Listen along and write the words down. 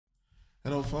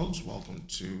Hello, folks. Welcome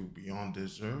to Beyond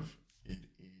This Earth. It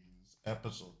is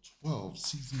episode 12,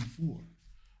 season 4.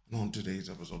 And on today's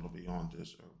episode of Beyond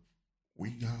This Earth,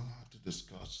 we got a lot to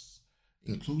discuss,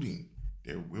 including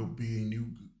there will be a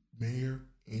new mayor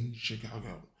in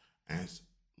Chicago as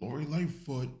Lori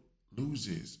Lightfoot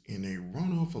loses in a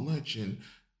runoff election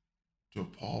to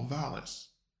Paul Vallis.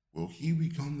 Will he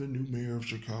become the new mayor of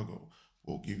Chicago?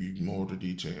 We'll give you more of the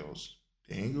details.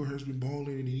 The anger has been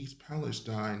boiling in East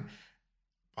Palestine.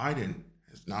 Biden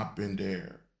has not been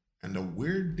there. And the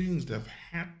weird things that have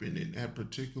happened in that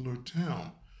particular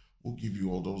town, we'll give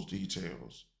you all those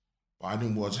details.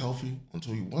 Biden was healthy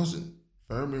until he wasn't.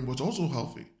 Fetterman was also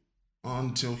healthy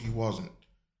until he wasn't.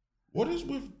 What is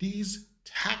with these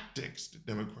tactics the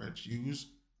Democrats use?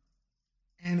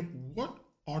 And what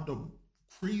are the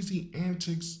crazy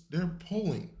antics they're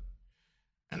pulling?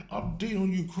 An update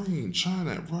on Ukraine,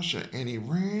 China, Russia, and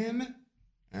Iran.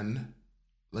 And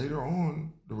later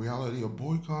on, the reality of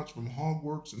boycotts from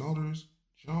Hogwarts and others,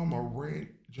 John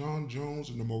Jones,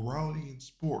 and the morality in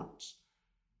sports.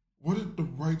 What if the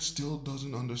right still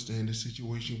doesn't understand the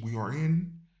situation we are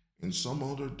in, and some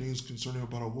other things concerning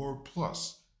about our world,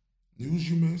 plus news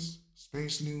you miss,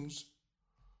 space news,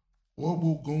 what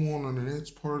will go on the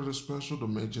next part of the special, the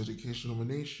major education of a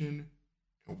nation,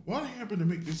 and what happened to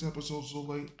make this episode so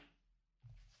late?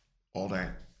 All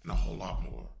that and a whole lot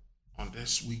more on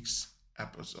this week's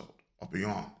episode of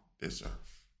Beyond This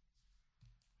Earth.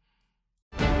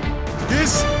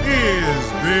 This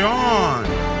is Beyond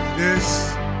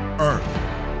This Earth.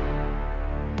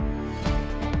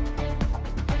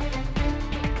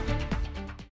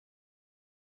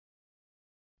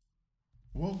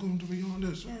 Welcome to Beyond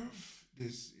This Earth.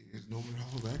 This is Norman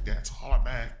Hollaback. That's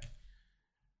Hollaback.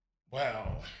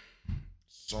 Well,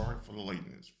 sorry for the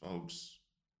lateness, folks.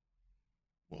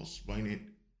 We'll explain it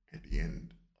at the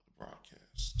end of the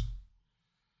broadcast.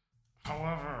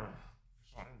 However,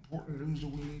 some important news that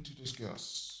we need to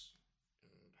discuss.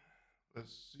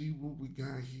 Let's see what we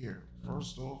got here.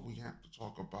 First off, we have to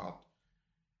talk about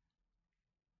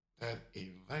that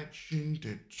election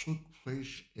that took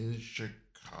place in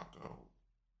Chicago.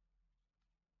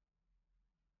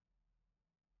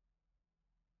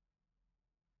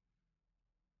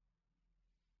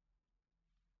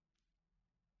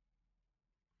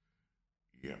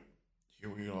 Yep, here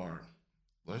we are.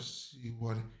 Let's see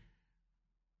what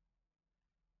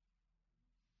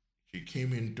she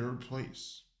came in third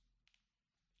place,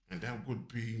 and that would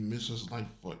be Mrs.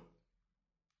 Lightfoot.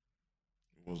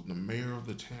 It was the mayor of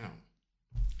the town.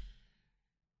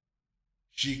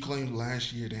 She claimed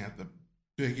last year to have the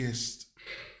biggest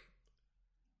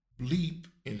bleep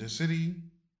in the city.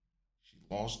 She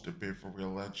lost the bid for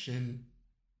re-election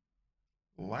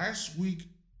last week,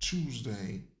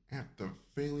 Tuesday, after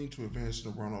failing to advance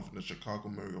in the runoff in the Chicago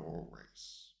mayoral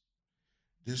race.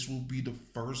 This will be the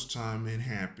first time it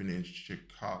happened in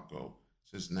Chicago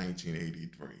since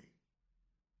 1983.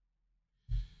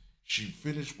 She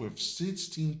finished with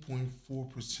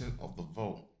 16.4% of the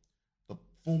vote. The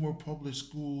former public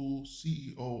school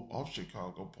CEO of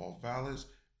Chicago, Paul Vallis,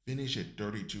 finished at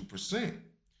 32%.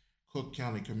 Cook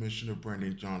County Commissioner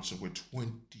Brandon Johnson with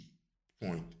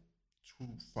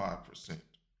 20.25%.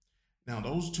 Now,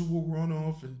 those two will run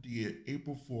off in the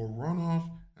April 4 runoff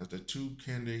as the two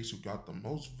candidates who got the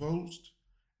most votes.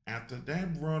 After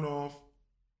that runoff,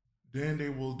 then they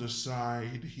will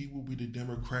decide he will be the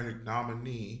Democratic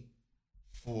nominee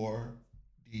for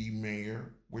the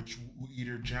mayor, which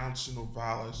either Johnson or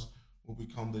Vallis will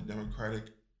become the Democratic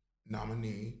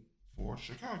nominee for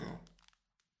Chicago.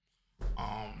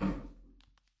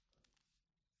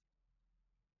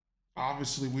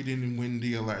 Obviously, we didn't win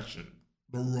the election,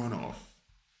 the runoff,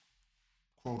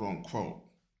 quote unquote,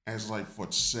 as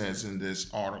Lightfoot says in this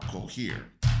article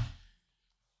here.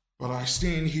 But I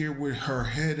stand here with her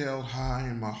head held high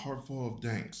and my heart full of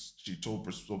thanks, she told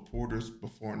her supporters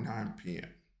before 9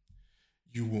 p.m.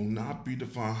 You will not be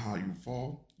defined how you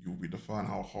fall, you will be defined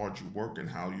how hard you work and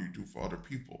how you do for other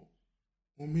people.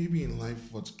 Or maybe in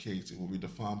Lightfoot's case, it will be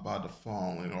defined by the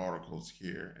following articles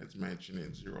here, as mentioned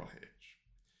in Zero Hedge.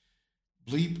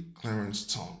 Bleep Clarence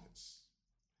Thomas.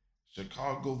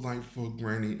 Chicago Lightfoot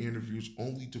granting interviews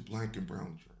only to black and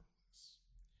brown journalists.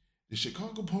 The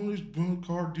Chicago Police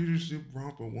car dealership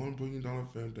robbed a $1 billion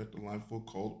firm that the Lightfoot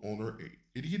called owner a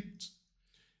idiot.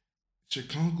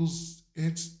 Chicago's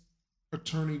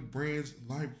ex-attorney brands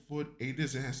Lightfoot a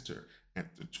disaster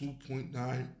after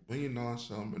 $2.9 billion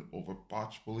settlement over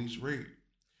botched police raid.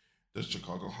 The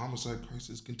Chicago homicide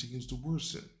crisis continues to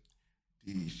worsen.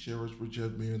 The sheriff's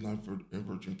reject Mayor Lightfoot and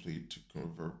Virgin plea to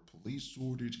convert police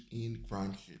shortage in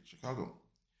crime hit Chicago.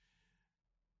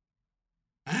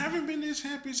 I haven't been this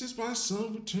happy since my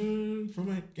son returned from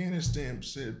Afghanistan,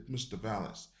 said Mr.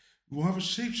 Vallis. We will have a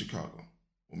shape Chicago.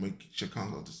 We'll make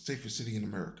Chicago the safest city in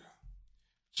America.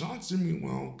 Johnson,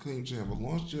 meanwhile, claims to have a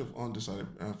large share of undecided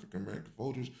African American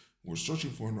voters who are searching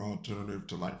for an alternative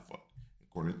to Lightfoot,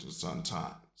 according to the Sun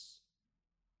Times.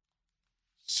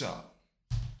 So,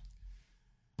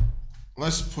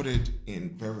 let's put it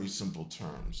in very simple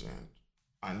terms. And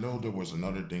I know there was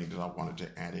another thing that I wanted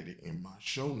to add it in my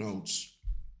show notes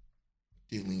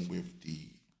dealing with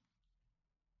the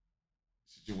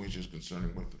situations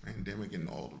concerning with the pandemic and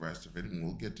all the rest of it, and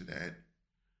we'll get to that.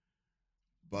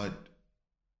 But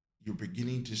you're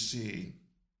beginning to see,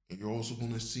 and you're also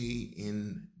going to see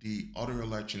in the other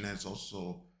election that's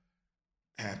also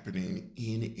happening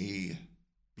in a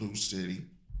blue city,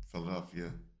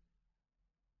 Philadelphia,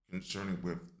 concerning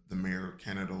with the mayor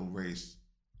candidate race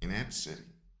in that city.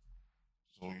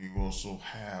 So you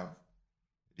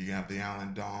have the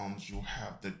Allen Doms, you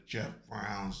have the Jeff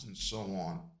Browns, and so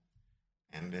on,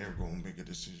 and they're going to make a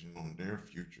decision on their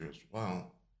future as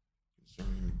well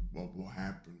concerning what will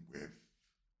happen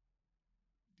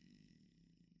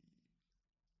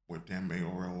with that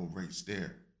mayoral race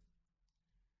there.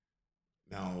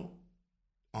 Now,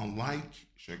 unlike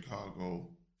Chicago,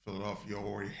 Philadelphia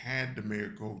already had the mayor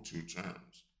go 2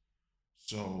 terms.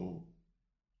 So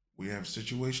we have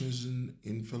situations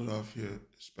in Philadelphia,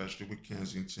 especially with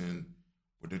Kensington,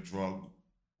 with the drug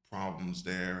problems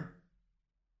there.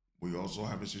 We also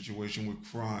have a situation with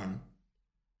crime,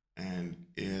 and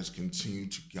it has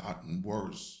continued to gotten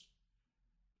worse,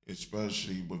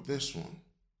 especially with this one.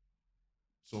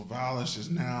 So Vallis is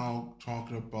now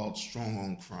talking about strong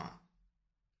on crime.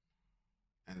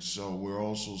 And so we're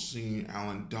also seeing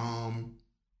Alan Dom,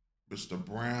 Mr.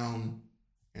 Brown,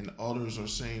 and others are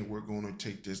saying we're going to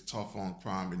take this tough on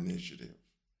crime initiative.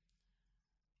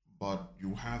 But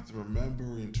you have to remember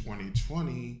in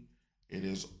 2020, it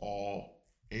is all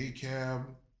ACAB,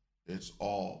 it's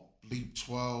all Bleep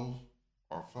 12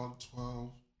 or Fuck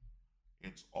 12,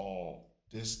 it's all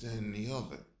this, that, and the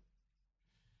other.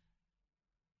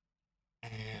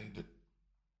 And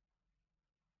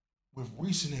with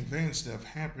recent events that have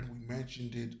happened, we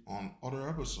mentioned it on other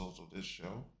episodes of this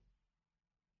show,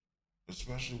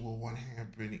 especially with what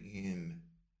happened in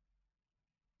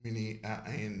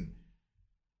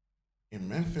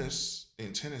Memphis,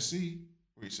 in Tennessee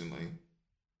recently,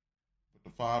 with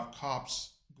the 5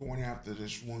 cops going after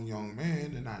this one young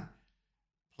man, and I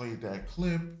played that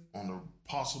clip on the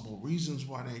possible reasons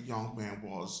why that young man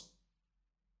was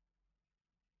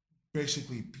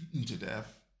basically beaten to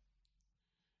death.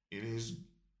 It is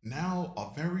now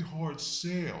a very hard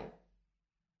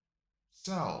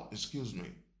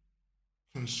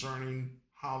concerning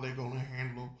how they're going to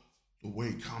handle the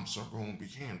way cops are going to be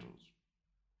handled.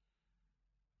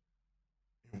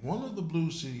 In one of the blue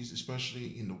cities,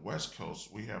 especially in the West Coast,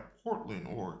 we have Portland,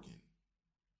 Oregon.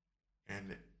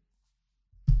 And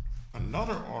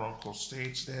another article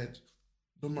states that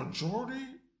the majority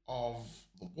of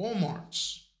the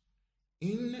Walmarts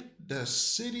in the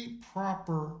city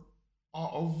proper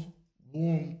of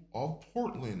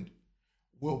Portland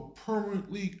will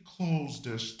permanently close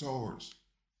their stores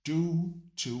due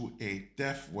to a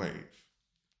death wave,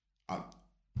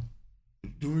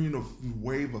 during a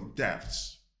wave of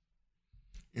deaths.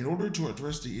 In order to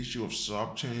address the issue of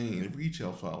subchain and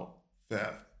retail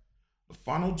theft, the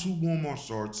final 2 Walmart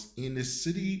stores in the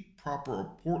city proper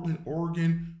of Portland,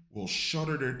 Oregon will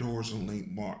shutter their doors in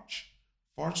late March.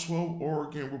 Fox 12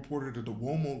 Oregon reported that the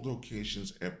Walmart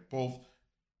locations at both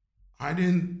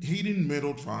Hayden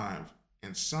Middle Drive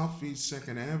and Southeast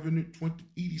 2nd Avenue,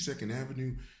 82nd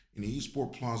Avenue in the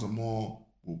Eastport Plaza Mall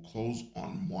will close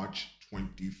on March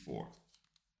 24th.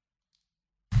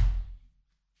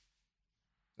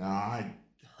 Now, I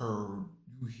heard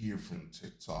you hear from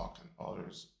TikTok and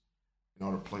others in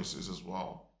other places as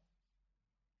well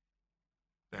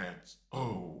that,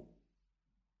 oh,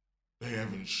 they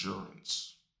have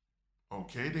insurance.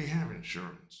 Okay, they have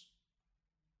insurance.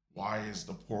 Why is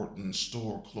the Portland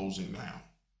store closing down?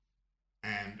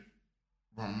 And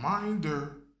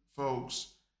reminder,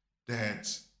 folks,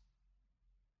 that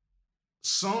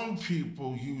some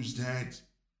people use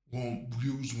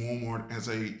Walmart as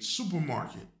a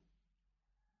supermarket.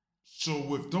 So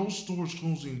with those stores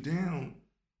closing down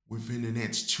within the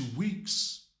next 2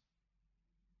 weeks,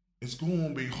 it's going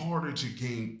to be harder to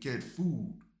get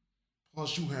food.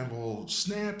 Plus, you have a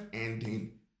SNAP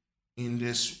ending in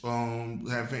this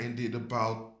have ended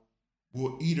about,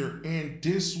 will either end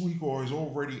this week or has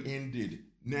already ended,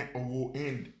 or will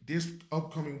end this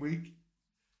upcoming week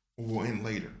or will end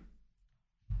later.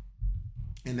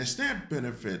 And the SNAP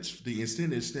benefits, the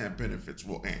extended SNAP benefits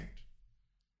will end.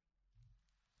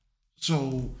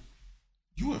 So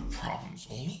you have problems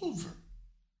all over.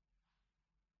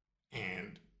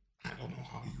 And I don't know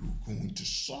how you're going to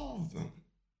solve them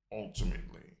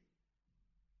ultimately.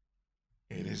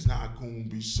 It is not going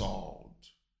to be solved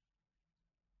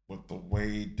with the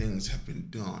way things have been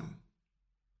done.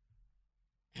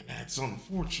 And that's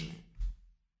unfortunate.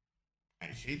 I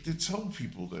hate to tell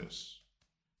people this.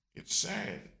 It's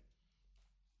sad.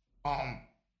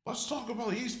 Let's talk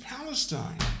about East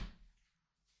Palestine.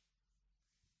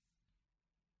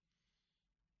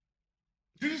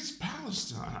 East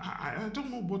Palestine. I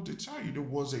don't know what to tell you. There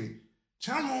was a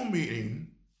town hall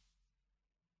meeting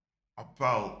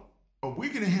about a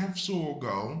week and a half so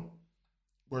ago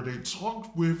where they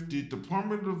talked with the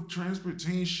Department of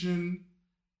Transportation,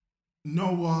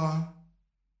 NOAA,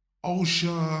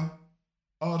 OSHA,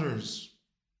 others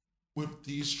with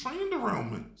these train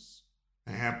derailments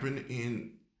that happened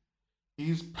in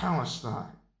East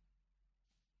Palestine.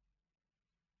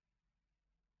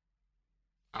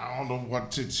 I don't know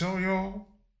what to tell y'all.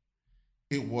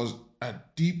 It was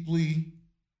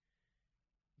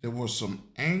there was some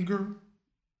anger,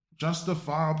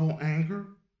 justifiable anger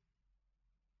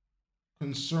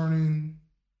concerning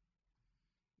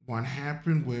what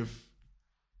happened with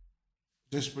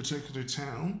this particular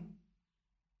town,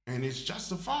 and it's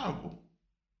justifiable.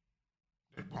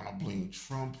 They want to blame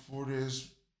Trump for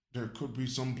this. There could be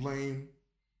some blame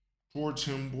towards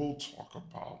him. We'll talk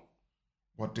about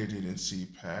what they did in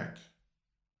CPAC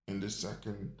in the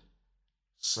second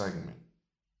segment.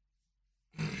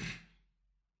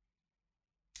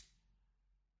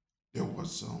 There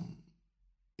was some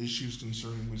issues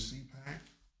concerning with CPAC.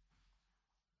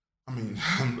 I mean,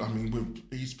 with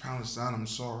East Palestine, I'm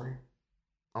sorry.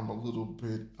 I'm a little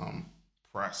bit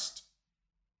pressed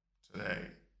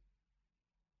today.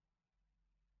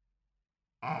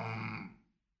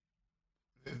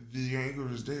 The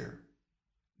anger is there.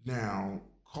 Now,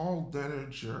 Carl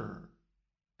Denninger,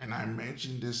 and I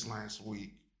mentioned this last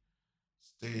week,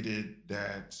 stated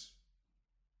that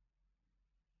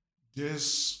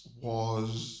this were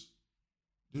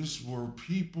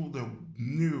people that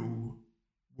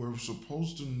were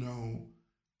supposed to know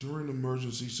during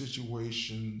emergency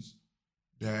situations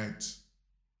that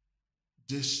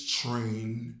this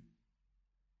train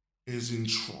is in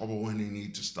trouble and they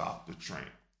need to stop the train.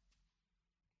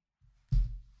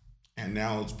 And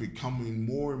now it's becoming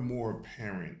more and more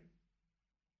apparent.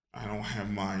 I don't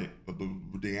have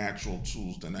the actual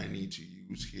tools that I need to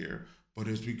use here, but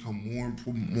it's become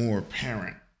more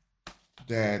apparent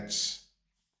that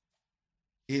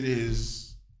it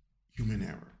is human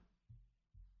error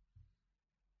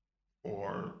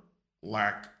or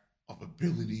lack of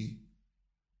ability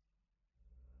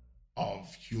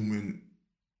of human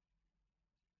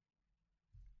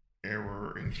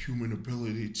error and human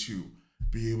ability to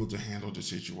be able to handle the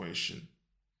situation.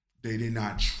 They did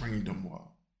not train them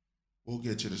well. We'll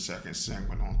get to the second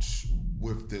segment on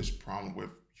with this problem with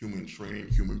human training,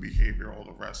 human behavior, all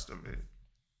the rest of it.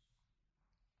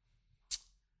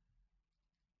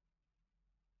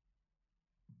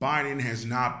 Biden has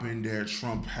not been there.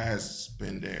 Trump has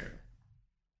been there.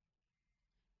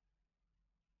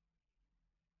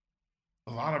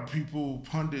 A lot of people,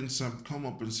 pundits, have come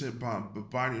up and said,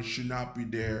 but Biden should not be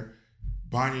there.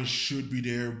 Biden should be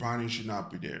there. Biden should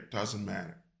not be there. Doesn't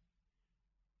matter.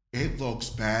 It looks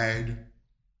bad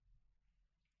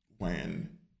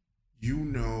when you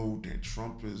know that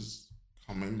Trump is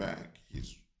coming back.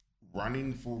 He's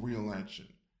running for re-election.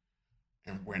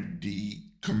 And when the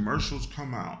commercials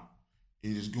come out,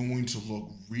 it is going to look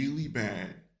really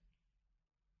bad.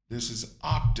 This is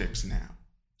optics now.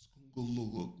 It's going to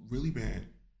look really bad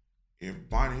if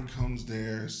Biden comes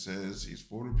there, says he's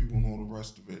for the people and all the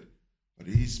rest of it, but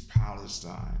East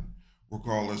Palestine,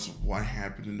 regardless of what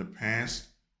happened in the past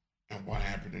and what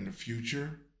happened in the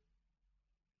future,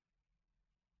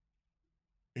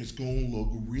 it's going to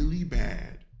look really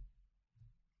bad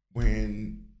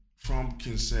when Trump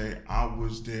can say, I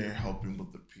was there helping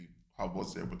with the people. I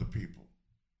was there with the people.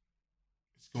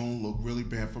 It's going to look really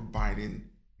bad for Biden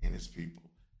and his people.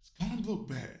 It's going to look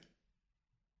bad.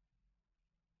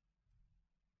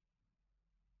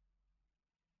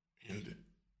 And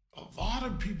a lot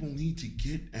of people need to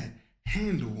get a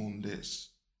handle on this.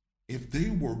 If they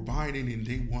were Biden and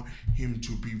they want him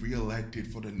to be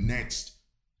reelected for the next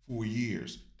 4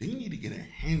 years, they need to get a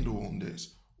handle on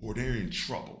this or they're in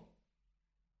trouble.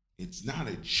 It's not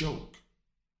a joke.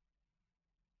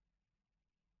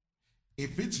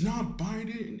 If it's not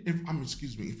Biden,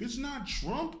 if it's not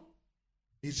Trump,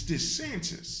 it's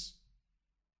DeSantis.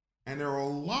 And there are a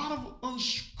lot of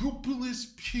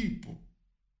unscrupulous people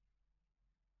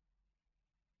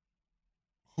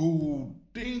who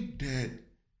think that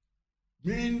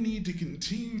men need to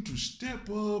continue to step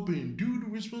up and do the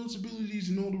responsibilities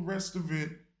and all the rest of it.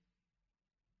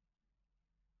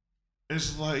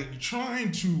 It's like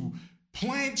trying to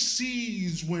plant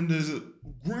seeds when the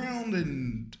ground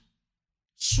and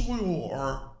soil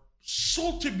are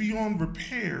salted beyond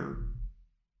repair.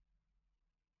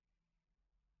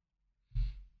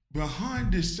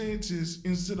 Behind DeSantis,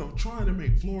 instead of trying to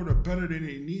make Florida better than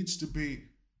it needs to be,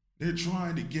 they're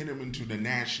trying to get him into the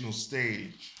national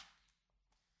stage.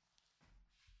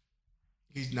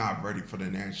 He's not ready for the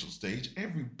national stage.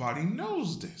 Everybody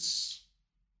knows this.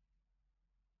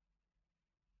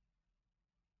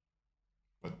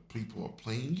 But people are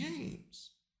playing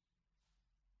games.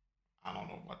 I don't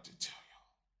know what to tell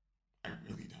y'all. I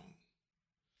really don't.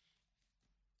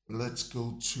 Let's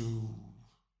go to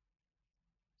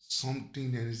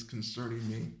something that is concerning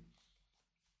me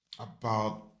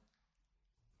about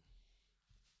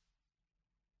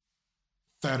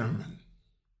Fetterman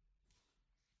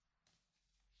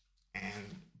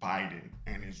and Biden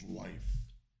and his wife.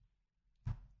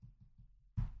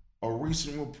 A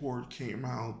recent report came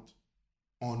out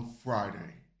on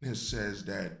Friday that says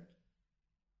that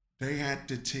they had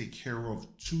to take care of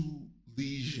two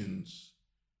lesions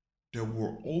that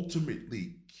were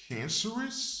ultimately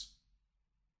cancerous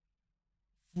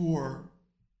for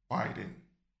Biden.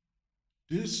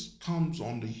 This comes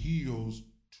on the heels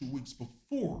 2 weeks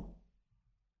before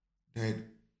that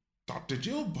Dr.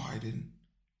 Jill Biden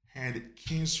had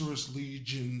cancerous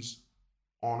lesions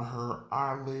on her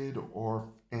eyelid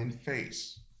and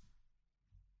face.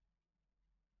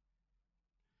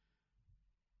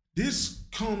 This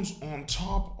comes on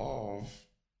top of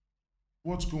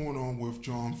what's going on with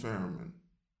John Fetterman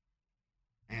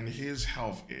and his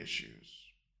health issues.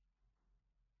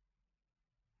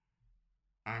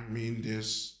 I mean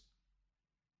this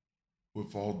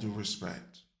with all due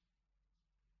respect.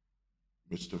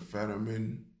 Mr.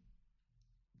 Fetterman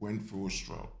went through a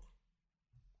stroke.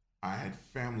 I had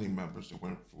family members that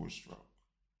went through a stroke.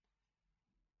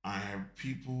 I have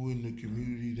people in the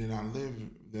community that I live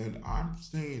that I'm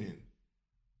staying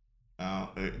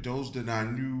in. Those that I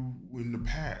knew in the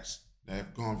past that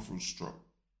have gone through stroke.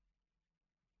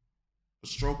 A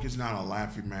stroke is not a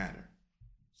laughing matter.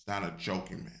 It's not a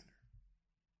joking matter.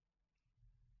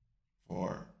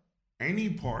 For any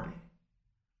party,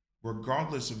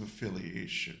 regardless of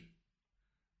affiliation,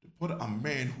 to put a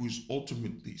man who is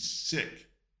ultimately sick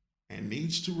and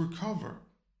needs to recover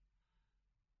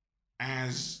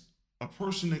as a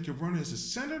person that can run as a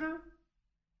senator,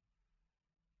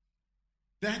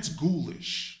 that's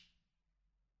ghoulish.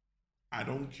 I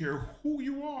don't care who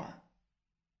you are.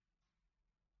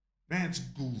 That's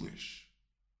ghoulish.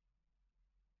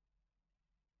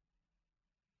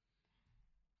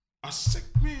 A sick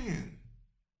man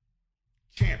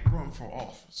can't run for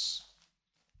office.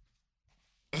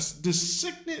 The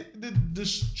sickness, the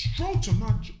strokes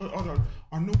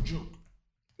are no joke.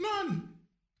 None.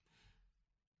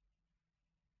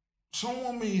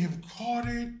 Someone may have caught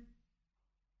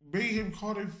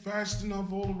it fast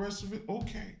enough, all the rest of it.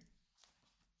 Okay.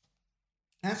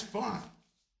 That's fine.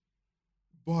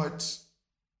 But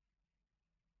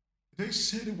they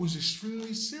said it was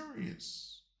extremely serious.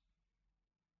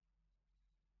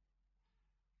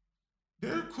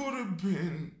 There could have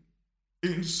been,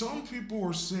 and some people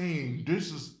are saying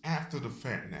this is after the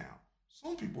fact now.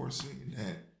 Some people are saying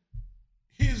that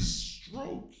his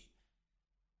stroke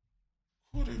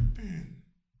could have been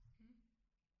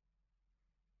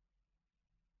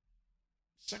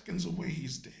seconds away,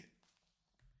 he's dead.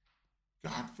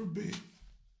 God forbid.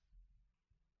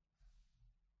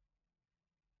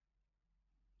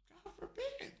 God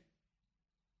forbid.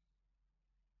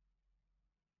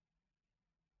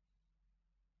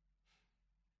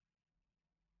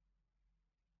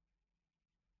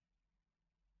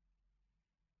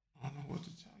 I don't know what to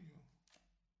tell you.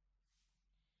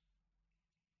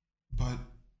 But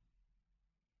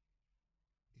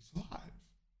he's alive.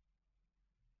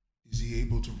 Is he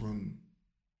able to run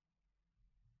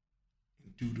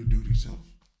and do the duties of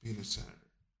being a senator?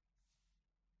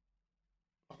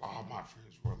 A lot of my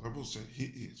friends who are liberals said he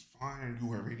is fine.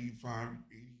 You have 85,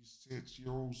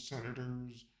 86-year-old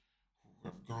senators who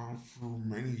have gone through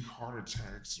many heart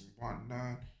attacks and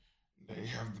whatnot. They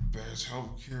have the best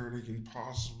health care they can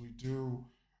possibly do.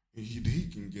 He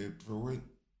can get through it.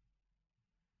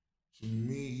 To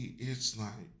me, it's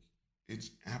like, it's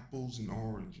apples and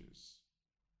oranges.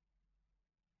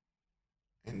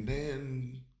 And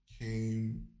then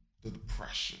came the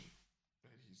depression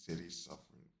that he said he's suffering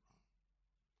from.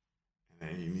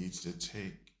 and he needs to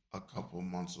take a couple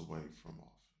months away from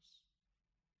office.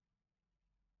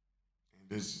 And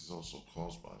this is also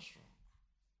caused by stroke.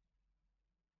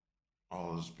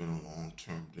 All has been a long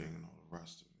term thing and all the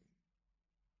rest of it.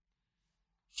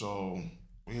 So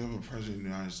we have a president of the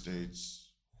United States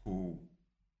who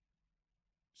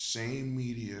same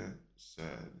media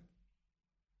said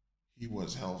he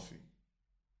was healthy.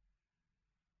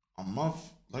 A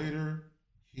month later,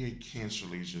 he had cancer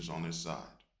lesions on his side,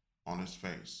 on his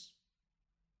face.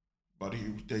 But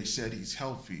they said he's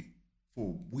healthy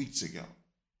 4 weeks ago,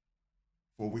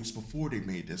 4 weeks before they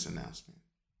made this announcement.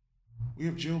 We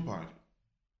have Jill Biden,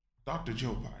 Dr.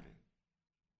 Jill Biden,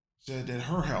 said that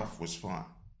her health was fine.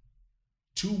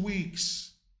 2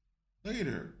 weeks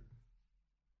later,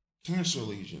 cancer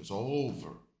lesions all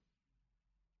over.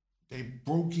 They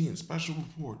broke in, special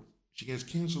report. She has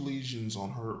cancer lesions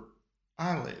on her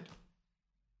eyelid.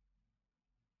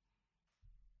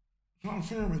 John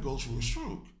Fairman goes through a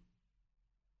stroke.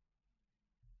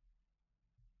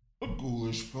 The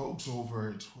ghoulish folks over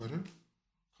at Twitter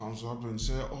comes up and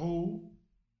said, oh,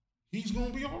 he's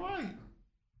going to be all right.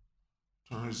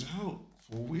 Turns out,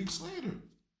 4 weeks later,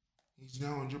 he's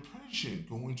now in depression,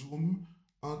 going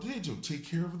to take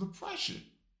care of the depression.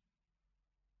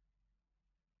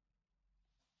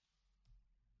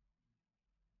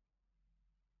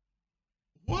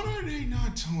 What are they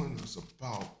not telling us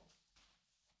about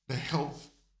the health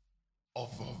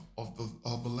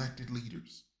of elected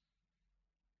leaders?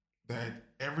 That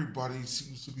everybody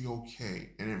seems to be okay,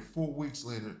 and then 4 weeks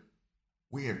later,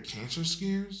 we have cancer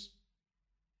scares?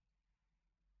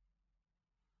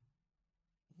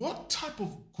 What type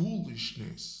of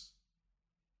ghoulishness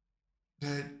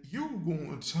that you're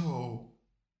going to tell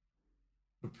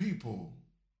the people,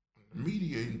 the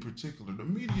media in particular, the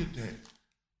media that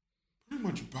pretty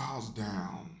much bows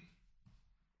down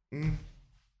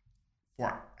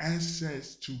for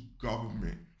access to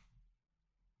government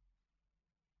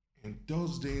and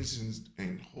does this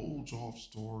and holds off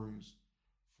stories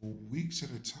for weeks at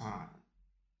a time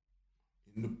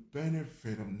in the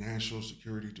benefit of national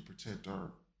security to protect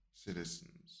our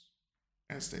citizens,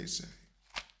 as they say.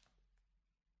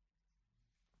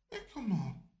 They come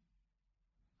up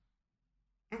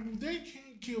and they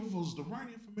can't give us the right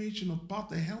information about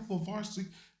the health of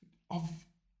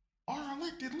our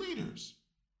elected leaders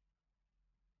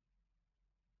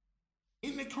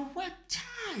in the correct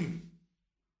time.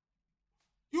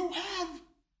 You have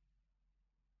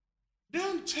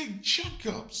them take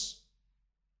checkups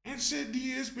and said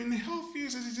he has been the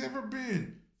healthiest as he's ever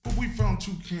been. But we found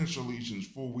 2 cancer lesions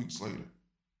 4 weeks later.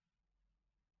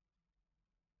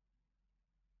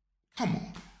 Come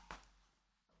on.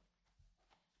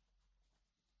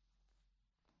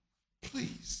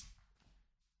 Please.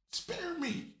 Spare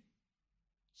me.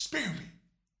 Spare me.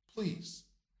 Please.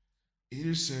 It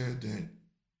is said that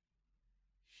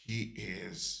he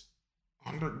is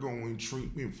undergoing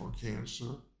treatment for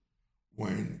cancer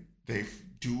when they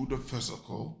do the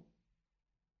physical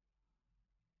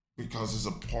because it's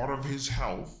a part of his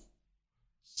health.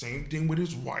 Same thing with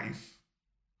his wife.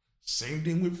 Same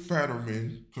thing with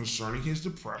Fetterman concerning his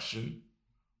depression.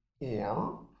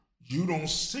 Or you don't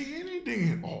say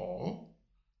anything at all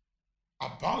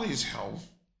about his health,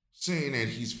 saying that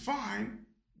he's fine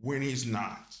when he's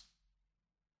not.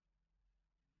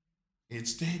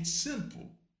 It's that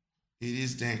simple. It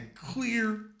is that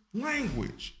clear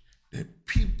language that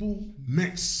people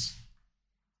miss.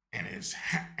 And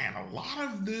a lot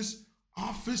of this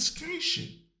obfuscation,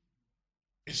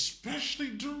 especially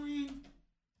during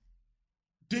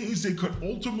things that could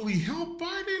ultimately help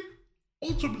Biden,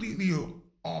 ultimately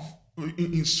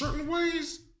in certain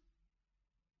ways,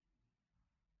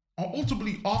 are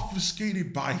ultimately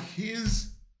obfuscated by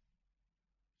his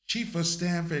chief of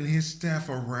staff and his staff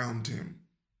around him.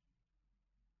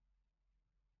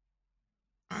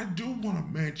 I do want to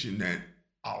mention that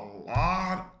a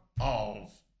lot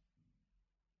of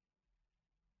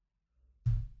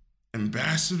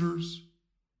ambassadors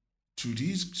to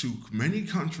many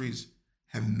countries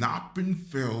have not been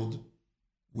filled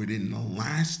within the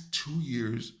last 2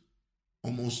 years,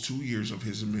 almost 2 years of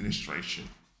his administration.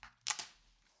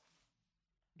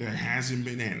 There hasn't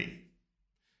been any.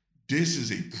 This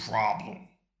is a problem.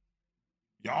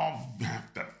 Y'all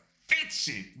have to fix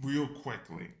it real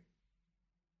quickly.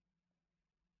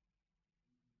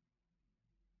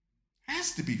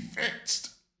 Has to be fixed.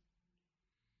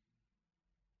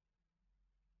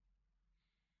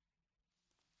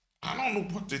 I don't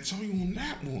know what to tell you on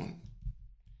that one.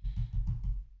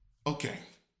 Okay.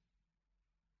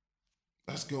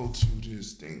 Let's go to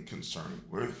this thing concerning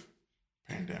with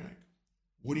pandemic.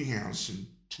 Woody Harrelson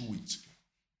 2 weeks ago.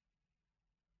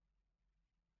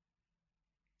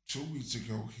 2 weeks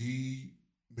ago, he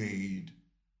made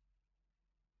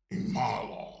a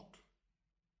monologue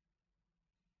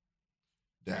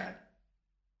that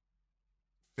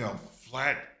fell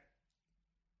flat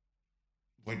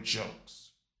with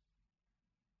jokes,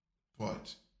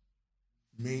 but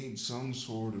made some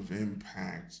sort of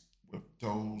impact with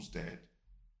those that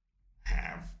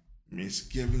have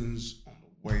misgivings on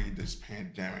the way this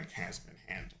pandemic has been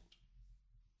handled.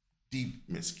 Deep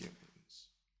misgivings.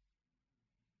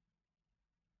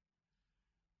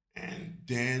 And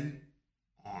then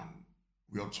on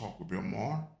Real Talk with Bill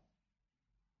Maher,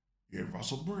 you have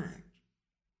Russell Brand,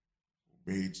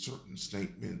 who made certain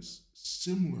statements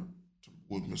similar to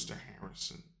what Mr.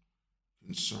 Harrison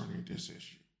concerning this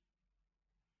issue.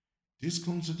 This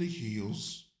comes at the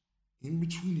heels, in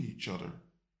between each other,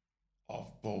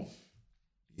 of both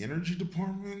the Energy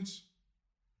Department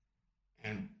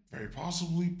and very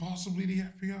possibly the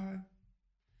FBI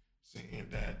saying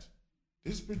that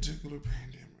this particular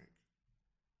pandemic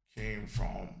came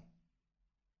from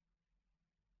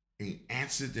an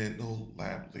accidental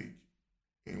lab leak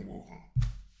in Wuhan.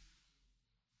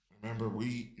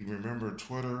 Remember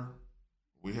Twitter?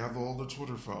 We have all the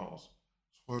Twitter files.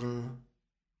 Twitter,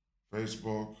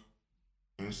 Facebook,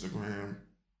 Instagram,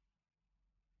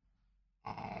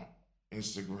 I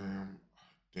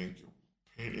think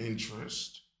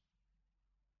Pinterest,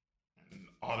 and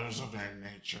others of that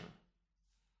nature,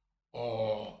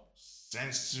 all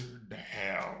censored the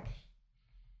hell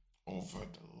over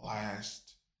the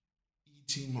last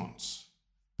 18 months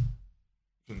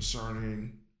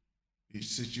concerning the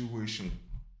situation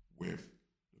with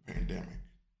the pandemic.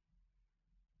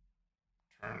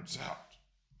 Turns out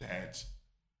that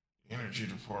the Energy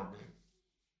Department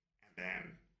and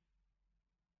then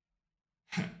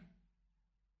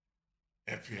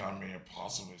FBI may have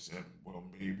possibly said, well,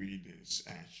 maybe this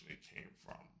actually came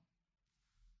from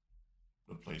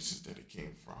the places that it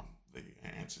came from, the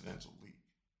accidental leak.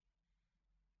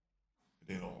 And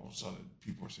then all of a sudden,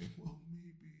 people are saying, well,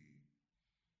 maybe,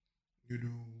 we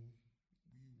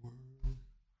were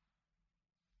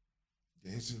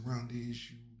dancing around the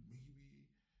issue. Maybe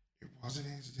it was an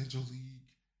accidental leak.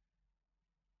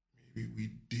 Maybe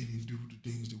we didn't do the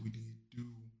things that we need to do.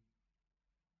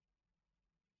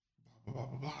 Blah, blah,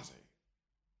 blah, blah, blah.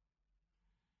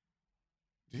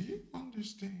 Do you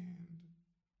understand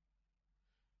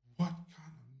what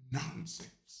kind of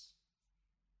nonsense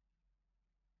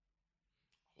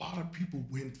a lot of people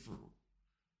went through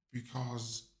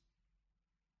because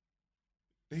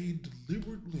they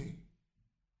deliberately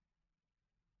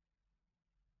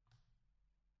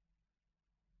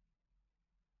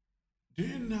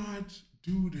did not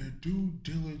do their due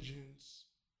diligence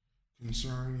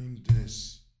concerning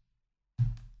this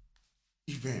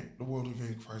event, the world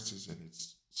event crisis and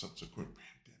its subsequent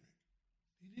pandemic.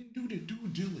 They didn't do their due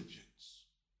diligence.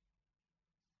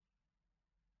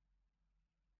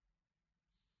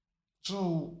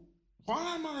 So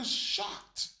why am I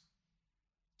shocked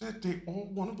that they all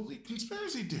want to believe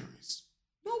conspiracy theories?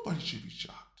 Nobody should be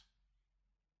shocked.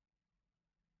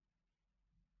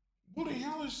 Woody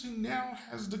Harrelson now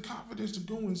has the confidence to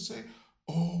go and say,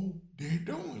 oh, they're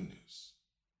doing this.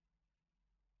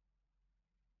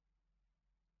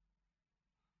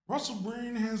 Russell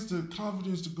Brand has the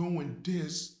confidence to go and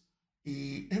diss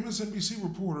a MSNBC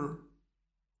reporter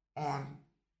on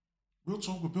Real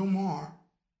Talk with Bill Maher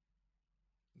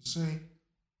and say,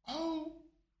 oh,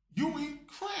 you ain't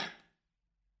crap.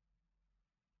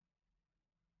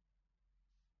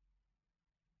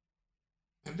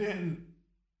 And then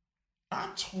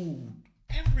I told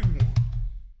everyone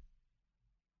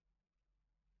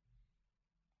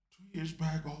 2 years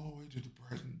back all the way to the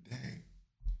present day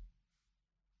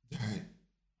that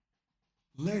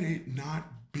let it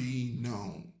not be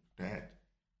known that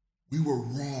we were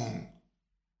wrong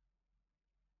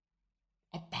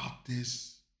about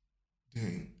this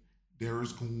thing. There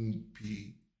is going to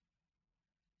be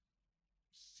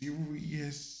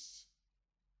serious,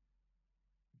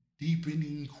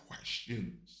 deepening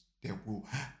questions that will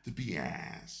have to be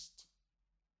asked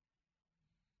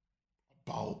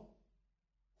about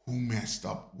who messed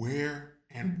up where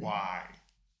and why.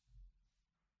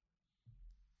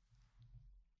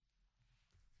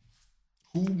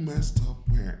 Who messed up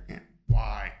where and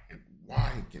why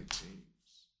it continues.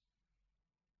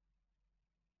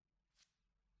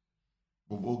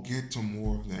 But we'll get to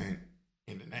more of that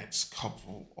in the next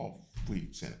couple of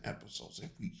weeks and episodes if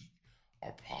we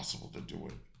are possible to do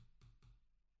it.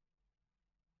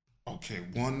 Okay,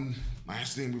 one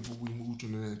last thing before we move to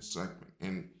the next segment,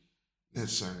 and that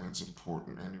segment's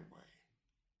important anyway.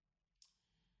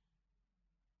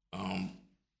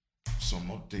 some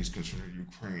updates concerning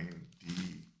Ukraine.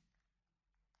 The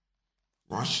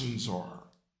Russians are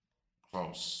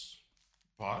close,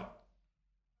 but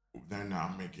they're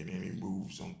not making any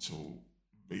moves until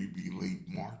maybe late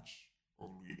March,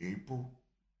 early April.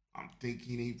 I'm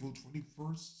thinking April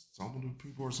 21st. Some of the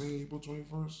people are saying April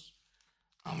 21st.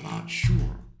 I'm not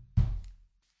sure.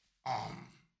 Um,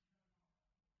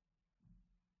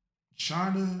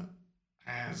 China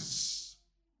has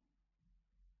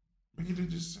made a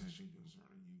decision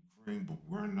concerning Ukraine, but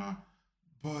we're not.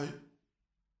 But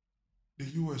the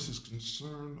U.S. is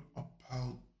concerned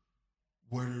about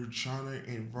whether China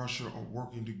and Russia are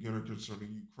working together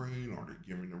concerning Ukraine, are they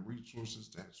giving them resources,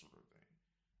 that sort of thing.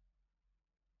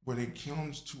 When it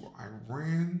comes to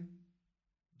Iran,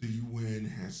 the UN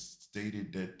has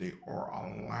stated that they are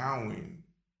allowing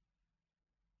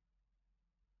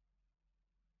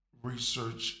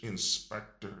research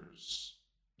inspectors,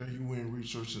 the UN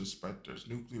research inspectors,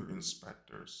 nuclear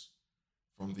inspectors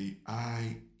from the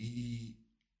IEA,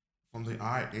 I'm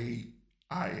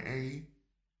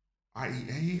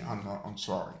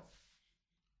sorry,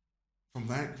 from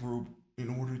that group in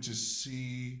order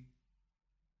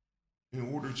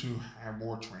to have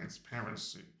more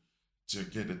transparency to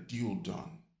get a deal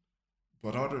done.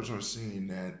 But others are saying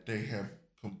that they have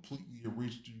completely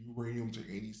reached the uranium to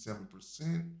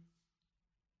 87%,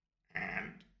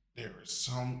 and there is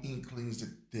some inklings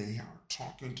that they are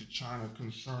talking to China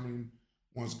concerning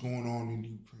what's going on in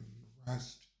Ukraine and the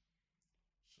rest.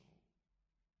 So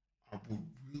I would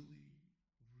really,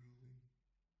 really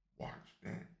watch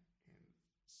that and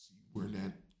see where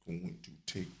that's going to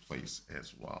take place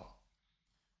as well.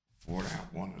 For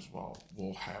that one as well,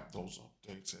 we'll have those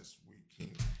updates as we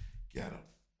can get them.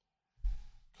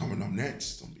 Coming up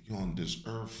next on Beyond This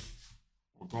Earth,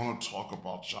 we're going to talk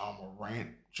about Ja Morant,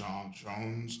 Jon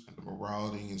Jones, and the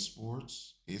morality in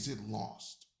sports. Is it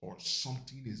lost or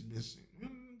something is missing?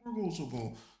 And we're also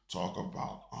going to talk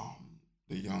about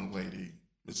the young lady,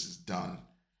 Mrs. Dunn,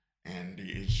 and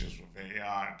the issues with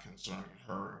AI concerning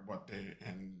her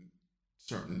and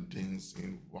certain things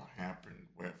in what happened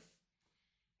with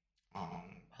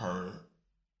her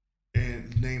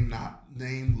and name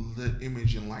the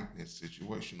image and likeness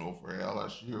situation over at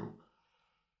LSU,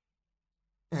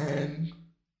 and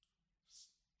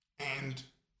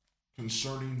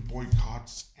concerning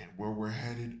boycotts and where we're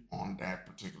headed on that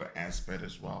particular aspect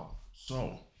as well.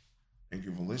 So thank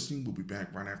you for listening. We'll be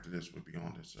back right after this with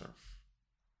Beyond This Earth.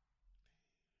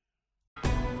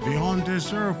 Beyond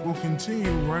This Earth will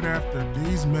continue right after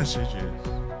these messages.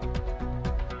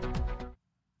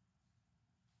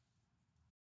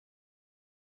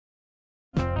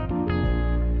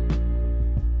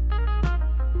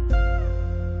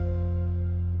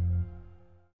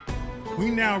 We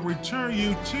now return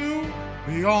you to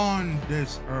Beyond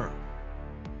This Earth.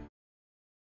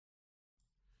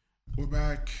 We're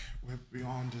back with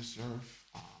Beyond This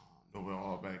Earth. We're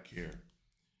all back here.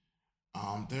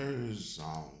 There is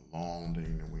a long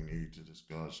thing that we need to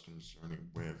discuss concerning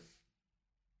with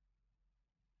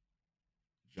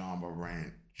Ja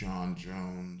Morant, Jon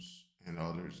Jones, and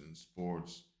others in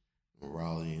sports,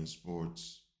 morality in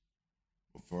sports.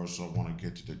 But first, I want to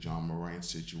get to the Ja Morant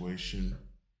situation.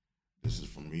 This is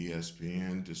from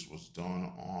ESPN. This was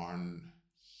done on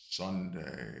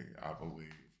Sunday, I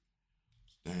believe.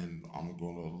 Then I'm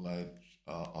going to let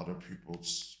other people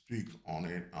speak on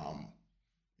it.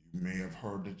 You may have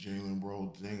heard the Jalen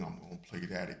Rose thing. I'm going to play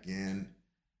that again.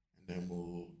 And then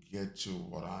we'll get to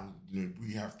what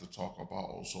we have to talk about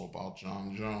also about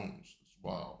Jon Jones as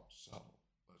well. So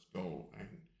let's go and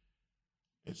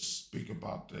let's speak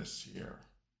about this here.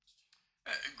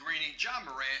 Greeny, Ja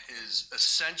Morant is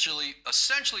essentially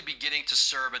beginning to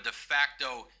serve a de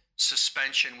facto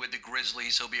suspension with the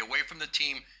Grizzlies. He'll be away from the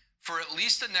team for at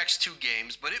least the next 2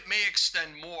 games, but it may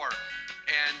extend more.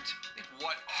 And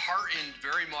what heartened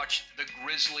very much the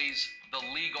Grizzlies, the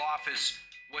league office,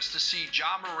 was to see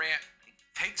Ja Morant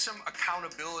take some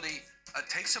accountability,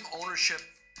 take some ownership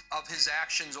of his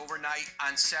actions overnight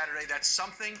on Saturday. That's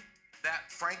something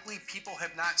that, frankly, people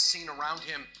have not seen around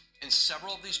him in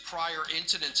several of these prior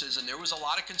incidences, and there was a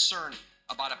lot of concern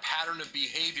about a pattern of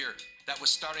behavior that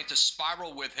was starting to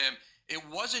spiral with him. It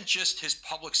wasn't just his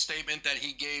public statement that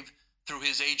he gave through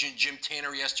his agent, Jim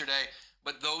Tanner, yesterday,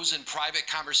 but those in private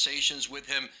conversations with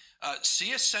him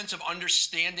see a sense of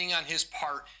understanding on his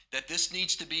part that this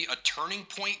needs to be a turning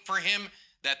point for him,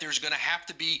 that there's going to have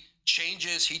to be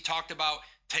changes. He talked about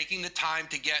taking the time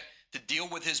to deal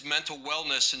with his mental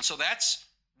wellness, and so that's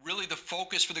really the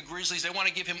focus for the Grizzlies. They want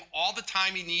to give him all the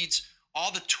time he needs,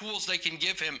 all the tools they can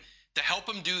give him to help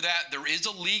him do that. There is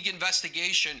a league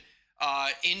investigation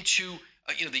into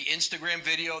the Instagram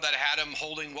video that had him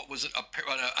holding what was an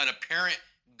apparent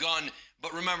gun.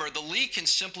 But remember, the league can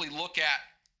simply look at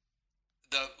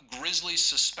the Grizzlies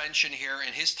suspension here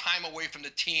and his time away from the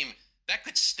team. That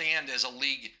could stand as a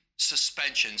league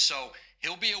suspension. So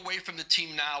he'll be away from the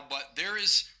team now, but there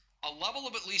is a level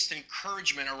of at least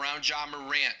encouragement around Ja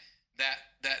Morant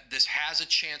that this has a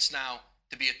chance now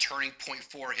to be a turning point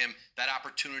for him. That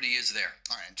opportunity is there.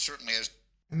 All right, certainly is.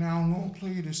 And now I'm going to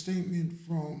play the statement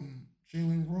from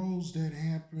Jalen Rose that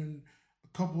happened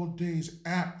a couple of days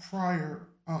a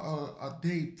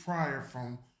day prior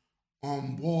from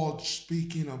Ward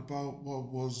speaking about what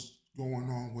was going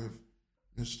on with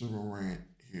Mr. Morant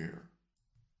here.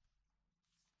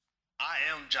 I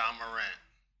am Ja Morant.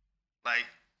 Like,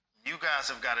 you guys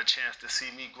have got a chance to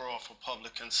see me grow up for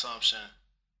public consumption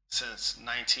since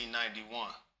 1991.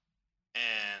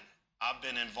 And I've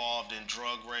been involved in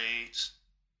drug raids.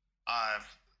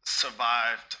 I've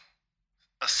survived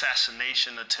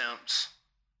assassination attempts.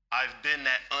 I've been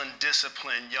that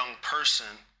undisciplined young person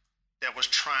that was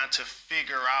trying to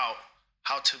figure out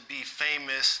how to be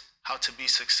famous, how to be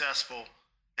successful,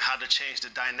 and how to change the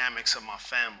dynamics of my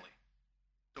family.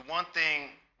 The one thing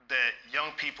that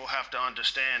young people have to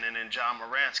understand, and in Ja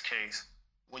Morant's case,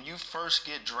 when you first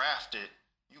get drafted,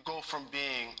 you go from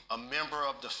being a member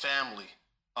of the family,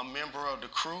 a member of the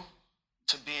crew,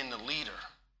 to being the leader,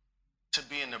 to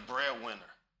being the breadwinner.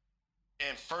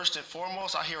 And first and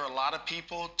foremost, I hear a lot of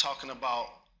people talking about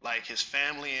like his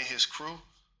family and his crew.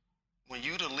 When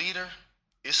you the leader,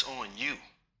 it's on you,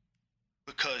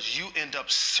 because you end up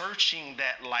searching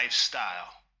that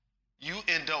lifestyle. You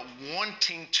end up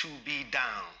wanting to be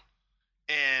down.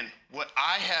 And what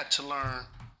I had to learn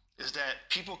is that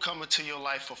people come into your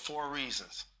life for 4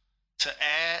 reasons: to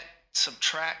add,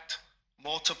 subtract,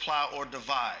 multiply, or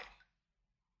divide.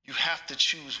 You have to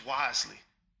choose wisely.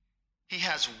 He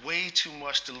has way too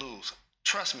much to lose.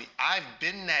 Trust me, I've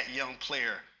been that young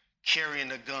player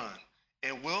carrying a gun.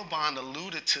 And Wilbon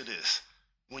alluded to this.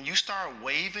 When you start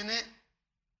waving it,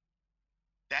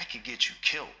 that could get you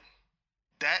killed.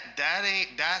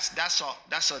 That's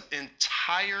an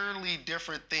entirely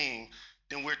different thing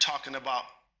than we're talking about.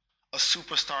 A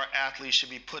superstar athlete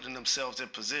should be putting themselves in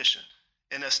position.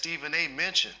 And as Stephen A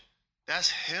mentioned,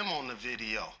 that's him on the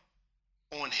video,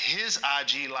 on his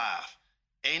IG Live.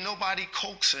 Ain't nobody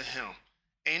coaxing him.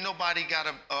 Ain't nobody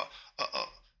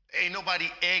ain't nobody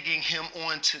egging him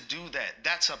on to do that.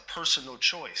 That's a personal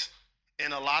choice.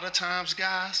 And a lot of times,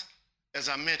 guys, as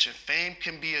I mentioned, fame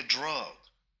can be a drug.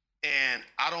 And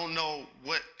I don't know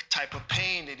what type of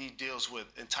pain that he deals with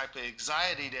and type of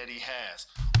anxiety that he has,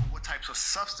 or what types of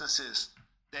substances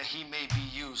that he may be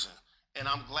using. And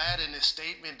I'm glad in his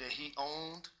statement that he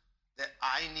owned that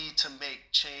I need to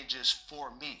make changes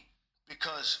for me.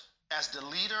 Because as the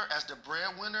leader, as the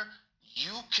breadwinner,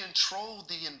 you control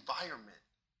the environment.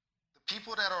 The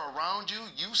people that are around you,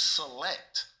 you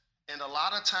select. And a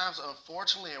lot of times,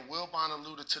 unfortunately, and Wilbon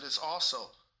alluded to this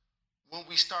also, when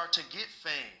we start to get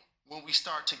fame, when we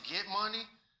start to get money,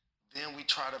 then we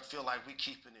try to feel like we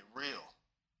keeping it real.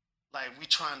 Like we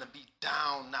trying to be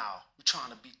down now. We're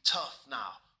trying to be tough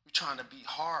now. We're trying to be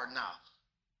hard now.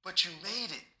 But you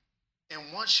made it.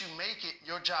 And once you make it,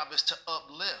 your job is to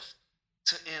uplift,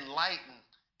 to enlighten.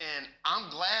 And I'm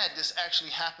glad this actually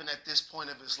happened at this point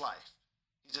of his life.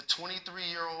 He's a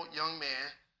 23-year-old young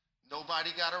man.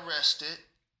 Nobody got arrested.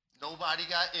 Nobody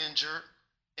got injured.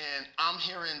 And I'm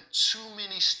hearing too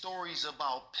many stories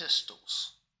about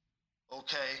pistols,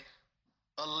 okay?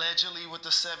 Allegedly with the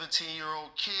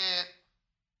 17-year-old kid,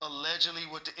 allegedly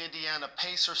with the Indiana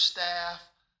Pacers staff.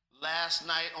 Last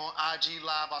night on IG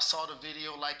Live, I saw the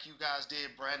video like you guys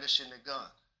did, brandishing the gun.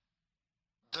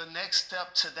 The next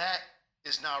step to that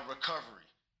is now recovery.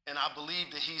 And I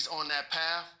believe that he's on that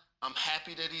path. I'm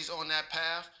happy that he's on that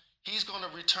path. He's going to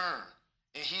return,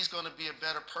 and he's going to be a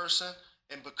better person.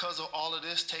 And because of all of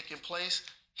this taking place,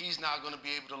 he's now going to be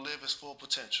able to live his full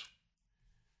potential.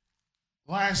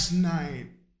 Last night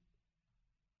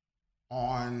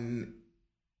on,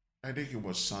 I think it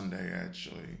was Sunday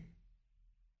actually.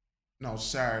 No,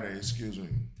 Saturday, excuse me.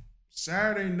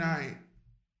 Saturday night,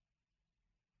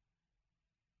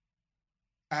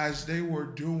 as they were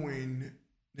doing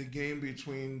the game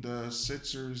between the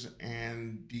Sixers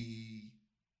and the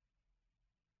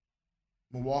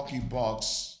Milwaukee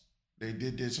Bucks, they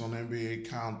did this on NBA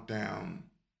Countdown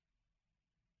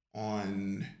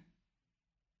on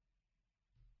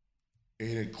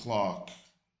 8 o'clock.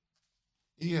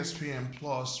 ESPN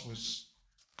Plus, which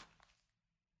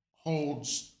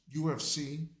holds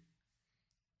UFC,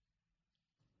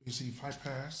 Fight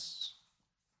Pass,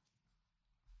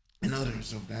 and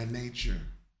others of that nature.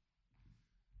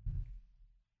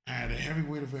 had a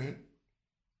heavyweight event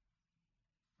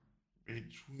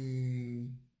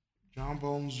between John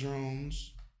Bones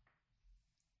Jones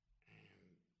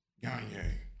and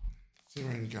Gagne,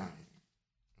 Ciryl Gagne,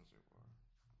 as it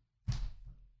were.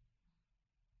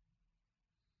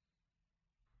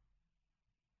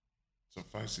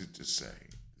 Suffice it to say,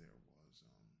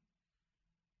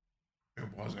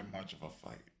 it wasn't much of a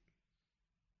fight.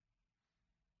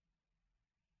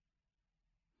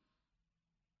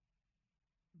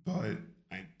 But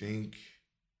I think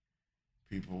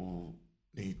people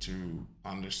need to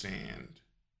understand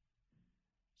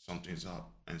something's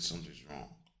up and something's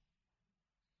wrong.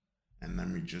 And let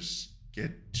me just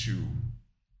get to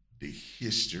the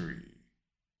history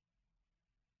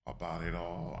about it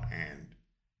all and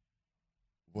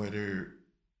whether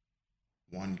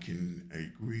one can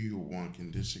agree or one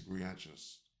can disagree. I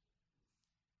just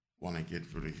want to get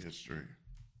through the history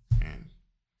and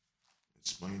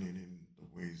explain it in the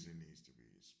ways it needs to be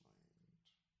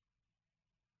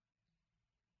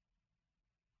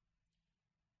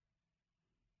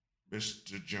explained.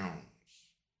 Mr. Jones,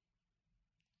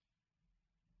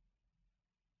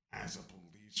 as a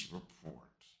police report,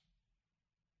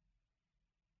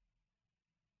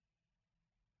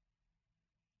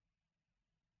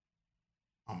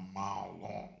 a mile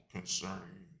long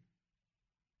concerning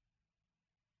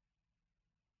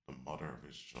the mother of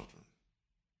his children.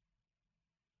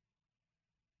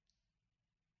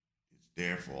 It's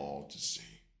there for all to see.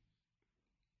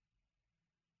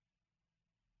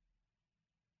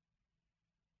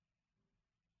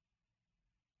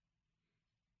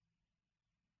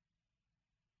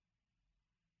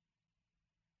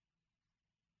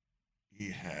 He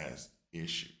has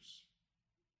issues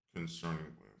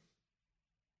concerning with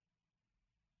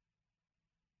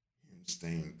him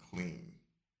staying clean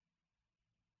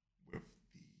with the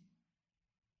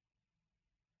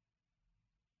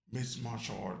mixed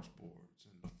martial arts boards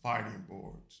and the fighting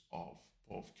boards of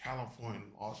both California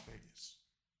and Las Vegas.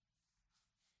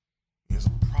 He has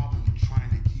a problem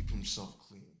trying to keep himself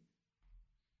clean.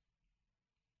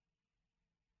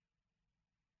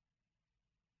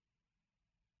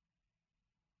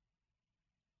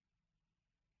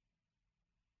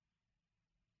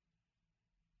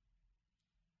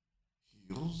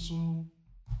 He also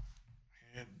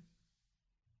had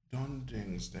done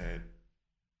things that,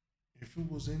 if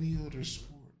it was any other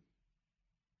sport,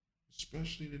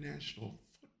 especially the National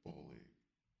Football League,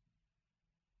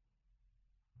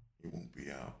 he won't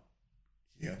be out.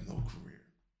 He have no career.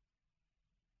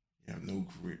 He have no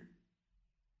career.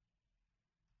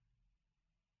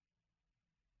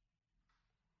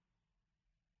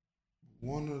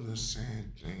 One of the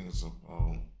sad things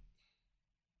about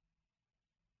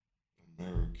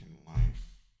American life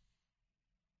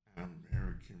and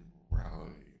American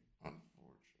morality,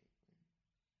 unfortunately,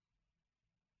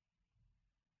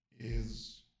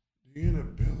 is the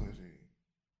inability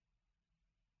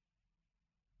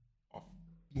of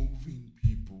moving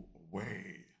people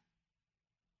away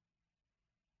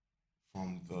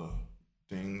from the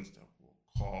things that will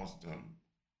cause them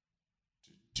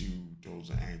to do those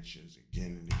actions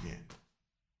again and again.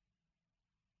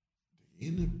 The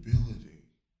inability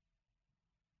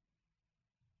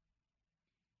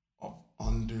of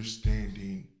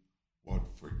understanding what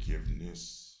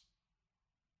forgiveness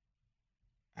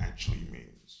actually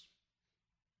means.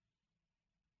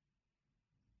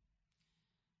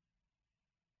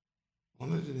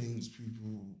 One of the things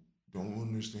people don't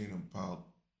understand about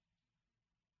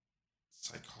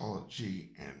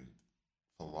psychology and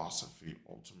philosophy,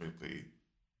 ultimately,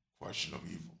 question of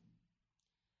evil.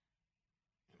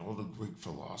 And all the Greek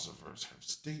philosophers have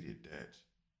stated that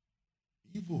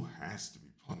evil has to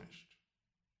be punished.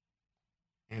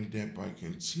 And that by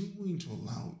continuing to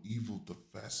allow evil to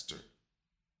fester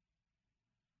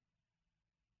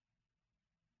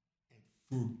and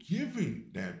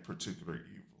forgiving that particular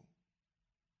evil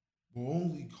will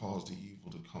only cause the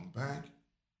evil to come back,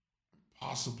 and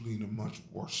possibly in a much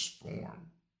worse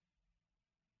form.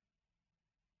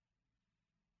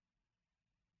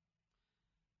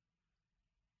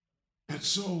 And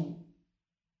so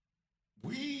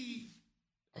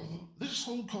this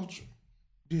whole culture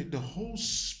did the whole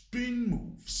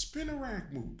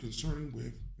spinnerack move concerning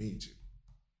with Me Too.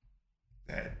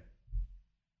 That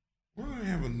we're going to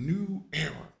have a new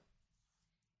era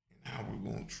in how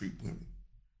we're going to treat women.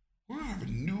 We're going to have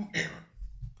a new era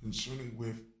concerning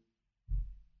with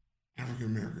African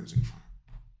Americans in crime.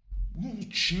 We're going to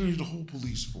change the whole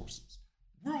police forces.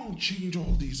 We're going to change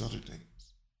all these other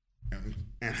things.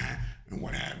 And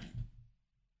what have you.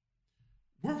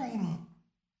 We're going to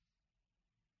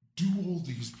do all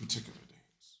these particular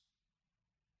things.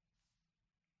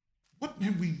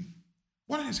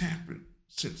 what has happened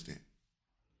since then?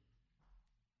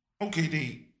 Okay,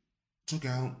 they took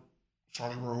out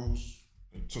Charlie Rose,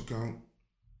 they took out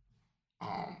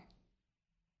um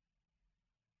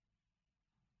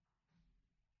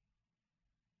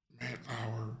Matt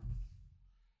Lauer,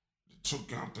 they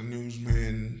took out the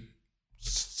newsman,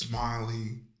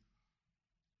 Smiley,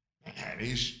 and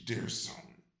there's some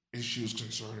issues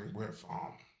concerning with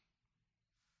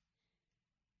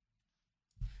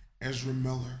Ezra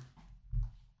Miller.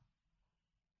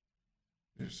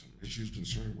 There's some issues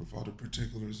concerning with other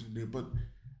particulars in there, but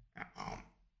um,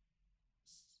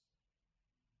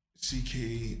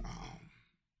 CK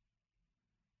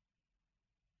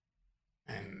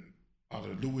and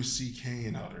other Louis CK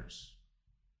and others,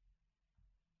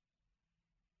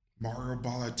 Mario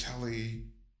Balotelli,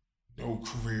 no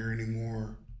career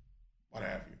anymore, what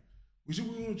have you. We said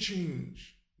we want to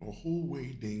change the whole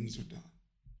way things are done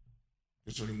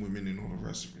concerning women and all the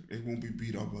rest of it. They won't be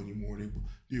beat up anymore.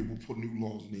 They will put new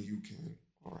laws in the UK and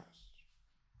all the rest.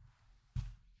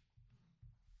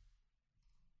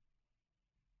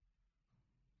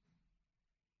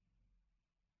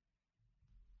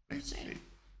 They said it.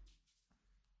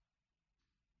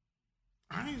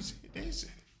 I didn't say it. They said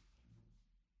it.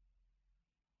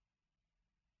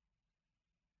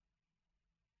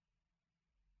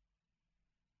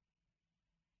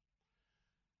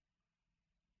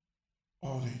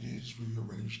 All they did is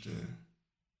rearrange the.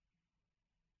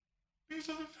 These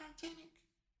are the Titanic.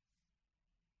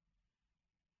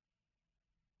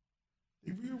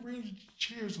 They rearranged the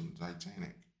chairs on the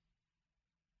Titanic.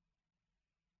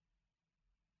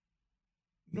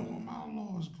 No amount of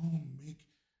law is going to make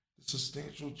the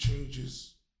substantial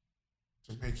changes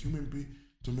to make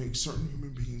certain human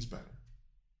beings better.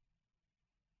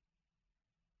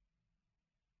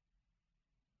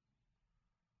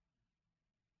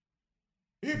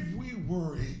 If we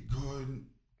were a good and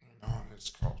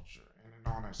honest culture and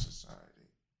an honest society,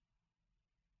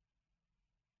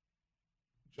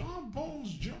 John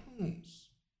Bones Jones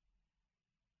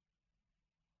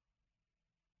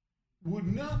would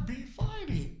not be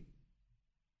fighting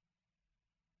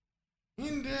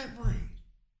in that ring.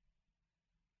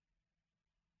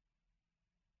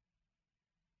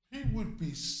 He would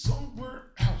be somewhere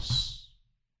else,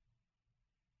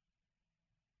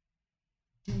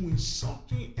 doing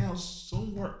something else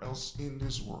somewhere else in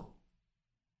this world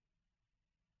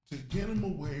to get him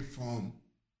away from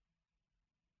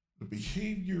the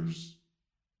behaviors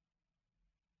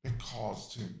that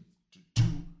caused him to do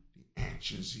the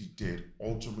actions he did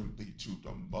ultimately to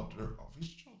the mother of his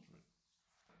children.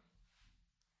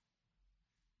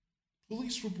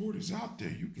 Police report is out there.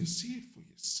 You can see it for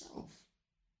yourself.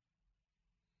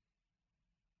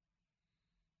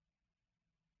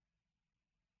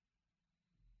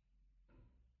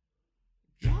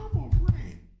 Ja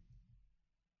Morant,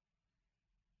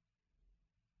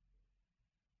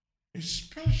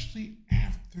 especially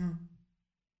after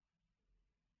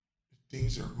the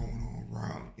things that are going on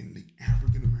around in the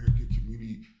African American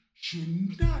community,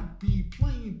 should not be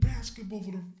playing basketball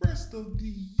for the rest of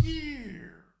the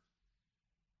year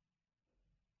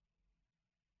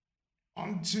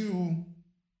until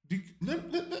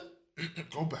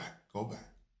go back.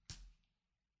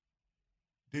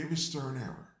 David Stern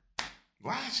era.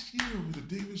 Last year was the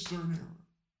David Stern era.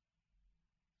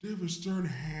 David Stern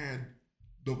had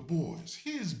the boys,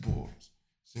 his boys,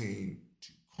 saying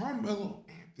to Carmelo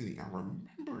Anthony, I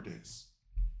remember this,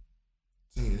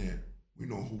 saying that we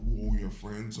know who all your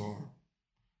friends are.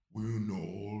 We know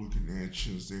all the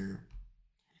connections there.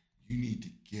 You need to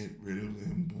get rid of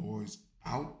them boys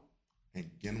out and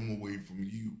get them away from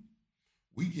you.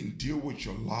 We can deal with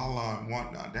your la and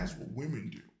whatnot. That's what women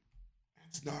do.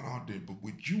 That's not out there. But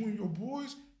with you and your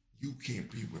boys, you can't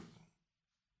be with them.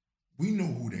 We know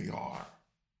who they are.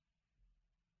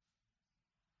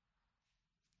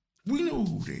 We know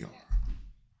who they are.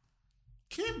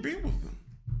 Can't be with them.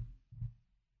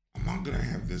 I'm not going to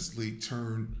have this league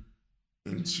turn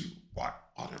into what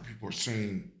other people are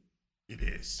saying it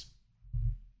is.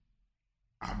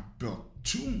 I built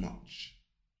too much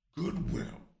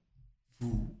goodwill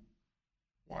through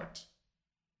what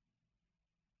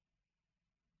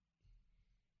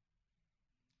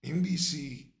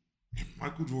NBC and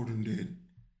Michael Jordan did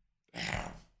to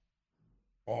have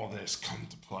all this come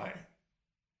to play.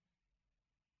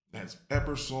 That's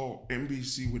Ebersol,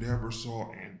 NBC with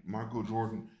Ebersol and Michael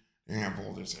Jordan, they have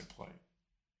all this at play.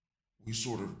 We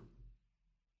sort of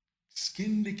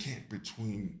skinned the cat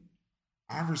between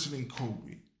Iverson and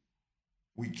Kobe.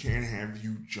 We can't have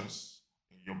you just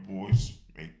and your boys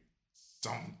make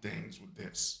some things with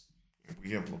this. And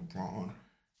we have LeBron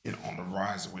on the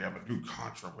rise, we have a new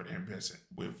contract with NBC,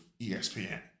 with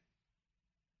ESPN.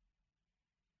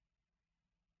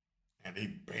 And they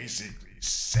basically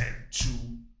said to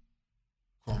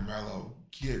Carmelo,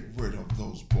 get rid of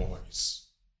those boys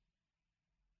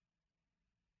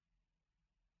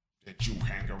that you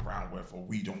hang around with, or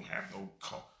we don't have no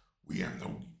we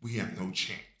have no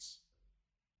chance.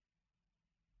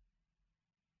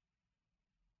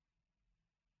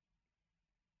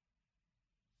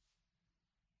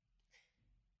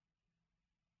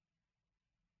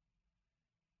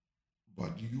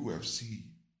 But the UFC,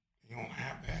 they don't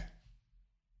have that.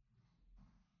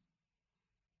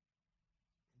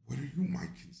 What do you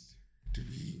might consider to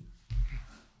be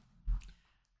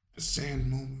a sad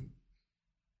moment,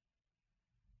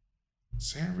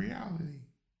 sad reality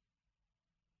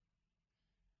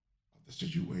of the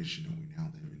situation that we now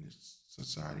live in this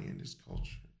society and this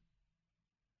culture.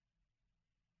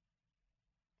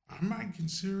 I might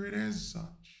consider it as such.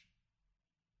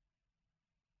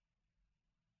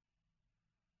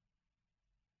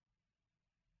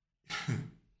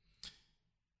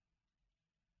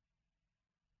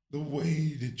 The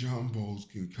way that John Bowles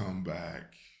can come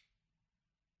back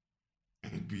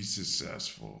and be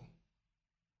successful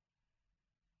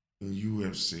in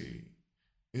UFC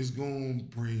is going to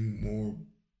bring more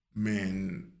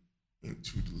men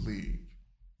into the league,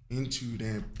 into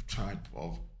that type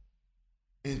of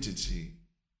entity,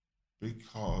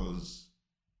 because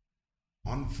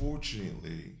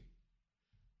unfortunately,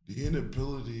 the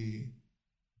inability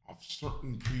of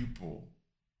certain people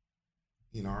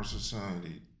in our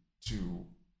society to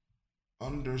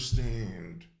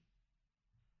understand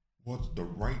what the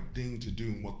right thing to do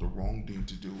and what the wrong thing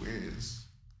to do is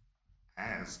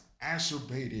has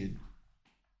exacerbated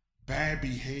bad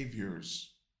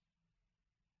behaviors.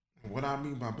 And what I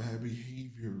mean by bad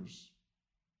behaviors,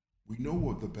 we know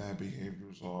what the bad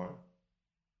behaviors are.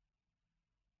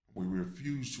 We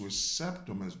refuse to accept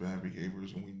them as bad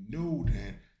behaviors, and we know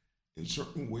that in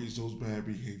certain ways those bad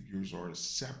behaviors are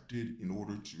accepted in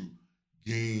order to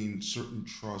gain certain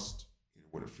trust, either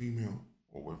with a female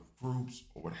or with groups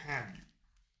or what have you.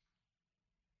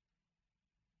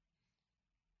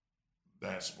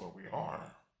 That's where we are.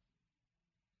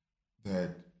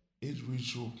 That it's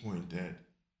reached to a point that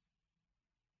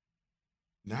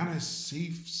not a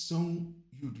safe zone.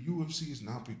 UFC is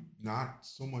not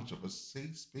so much of a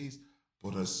safe space,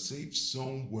 but a safe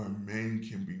zone where men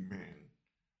can be men.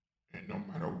 And no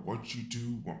matter what you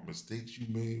do, what mistakes you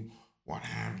made, what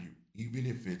have you, even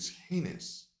if it's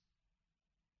heinous.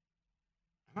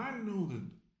 And I know that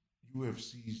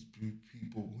UFC's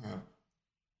people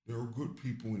there are good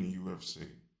people in the UFC.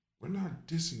 We're not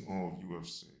dissing all of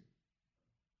UFC.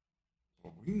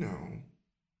 But we know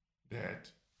that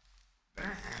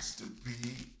there has to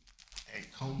be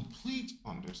a complete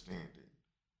understanding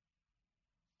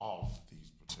of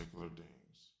these particular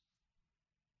things.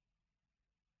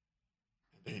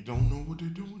 And they don't know what they're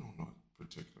doing on a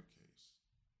particular case.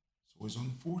 So it's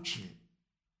unfortunate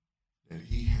that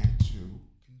he had to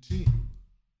continue,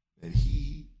 that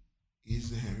he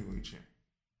is the heavyweight champion.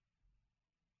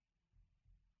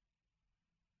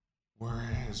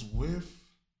 Whereas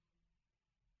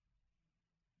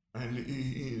and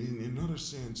in another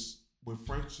sense, with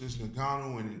Francis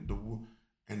Ngannou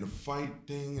and the fight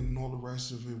thing and all the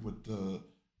rest of it with the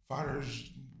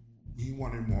fighters, he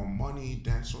wanted more money,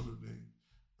 that sort of thing,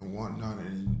 and whatnot.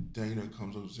 And Dana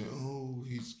comes up and says, "Oh,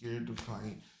 he's scared to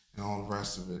fight," and all the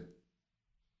rest of it.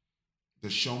 The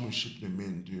showmanship that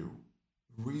men do.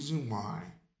 The reason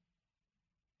why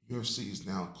UFC is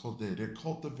now they're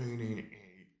cultivating a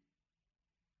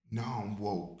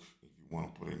non-woke, if you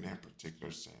want to put it in that particular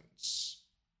sense,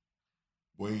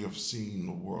 way of seeing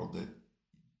the world that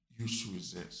used to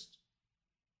exist.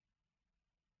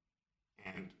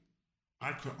 And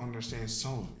I could understand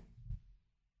some of it,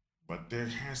 but there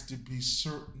has to be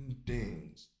certain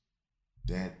things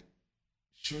that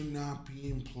should not be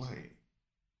in play.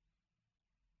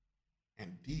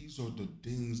 And these are the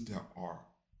things that are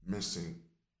missing,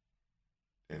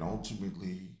 and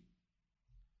ultimately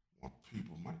what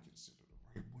people might consider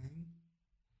the right wing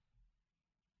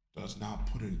does not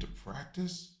put into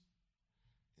practice,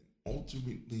 and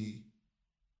ultimately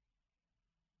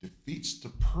defeats the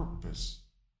purpose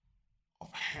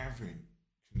of having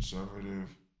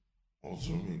conservative,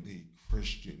 ultimately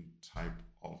Christian type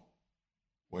of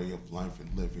way of life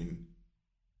and living,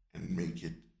 and make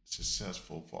it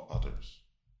successful for others.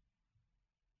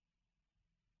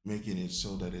 Making it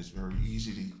so that it's very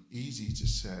easy to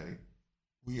say,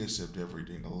 we accept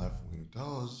everything the left wing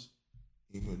does,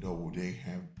 even though they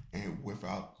have, and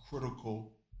without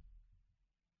critical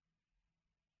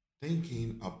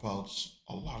thinking about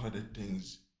a lot of the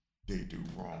things they do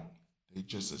wrong. They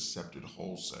just accept it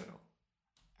wholesale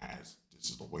as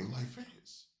this is the way life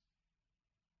is.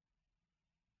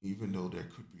 Even though there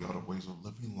could be other ways of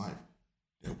living life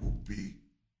that will be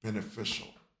beneficial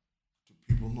to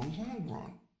people in the long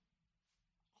run.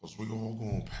 Because we all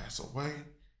going to pass away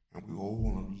and we all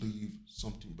want to leave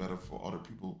something better for other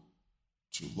people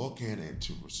to look at and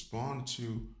to respond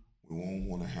to. We won't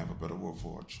want to have a better world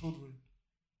for our children.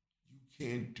 You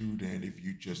can't do that if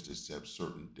you just accept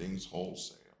certain things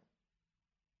wholesale.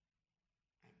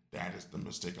 And that is the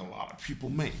mistake a lot of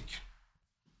people make.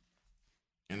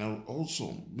 And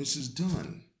also, Mrs.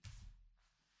 Dunn,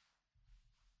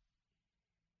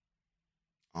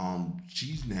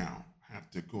 she's now have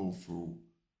to go through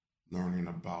learning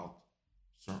about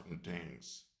certain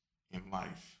things in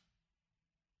life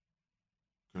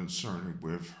concerning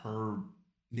with her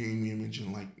name, image,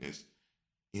 and likeness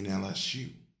in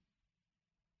LSU.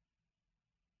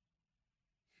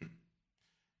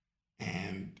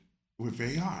 And with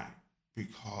AI,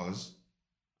 because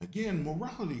again,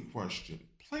 morality question,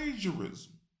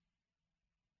 plagiarism.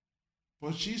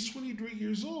 But she's 23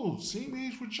 years old, same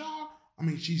age with Ja. I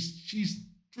mean, she's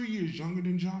 3 years younger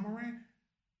than Ja Morant.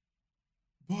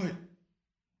 But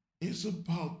it's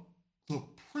about the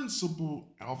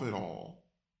principle of it all.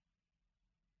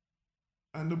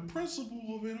 And the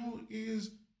principle of it all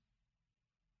is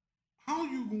how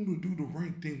you going to do the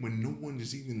right thing when no one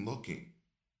is even looking?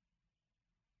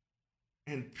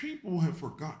 And people have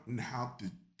forgotten how to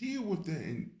deal with that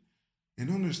and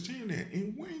understand that.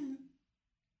 And when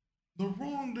the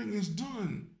wrong thing is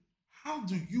done, how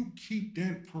do you keep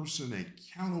that person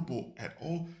accountable at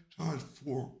all times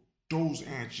for those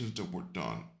actions that were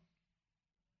done?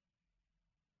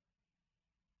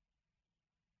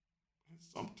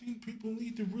 It's something people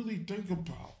need to really think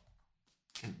about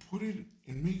and put it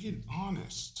and make it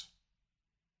honest.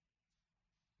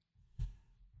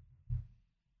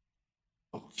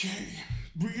 Okay,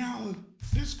 reality.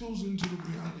 This goes into the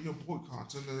reality of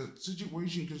boycotts and the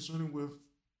situation concerning with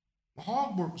the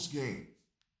Hogwarts game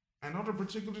and other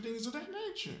particular things of that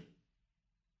nature.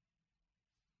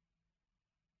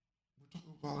 We'll talk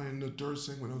about it in the third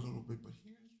segment a little bit, but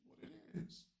here's what it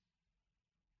is.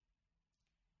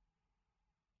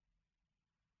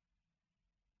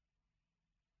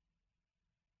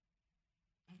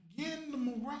 Again, the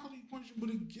morality question, but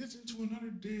it gets into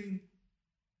another thing.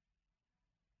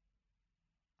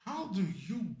 How do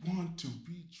you want to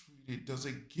be treated? Does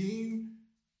a game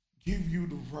give you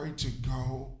the right to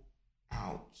go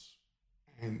out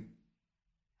and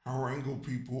harangue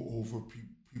people over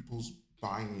people's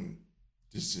buying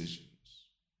decisions?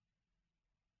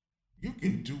 You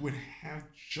can do it half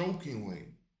jokingly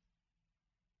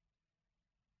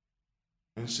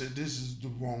and say this is the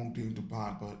wrong thing to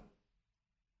buy, but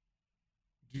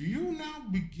do you now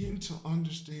begin to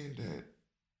understand that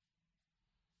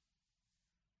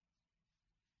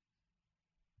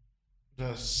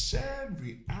the sad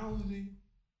reality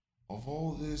of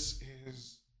all this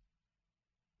is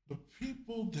the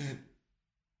people that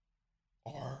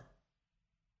are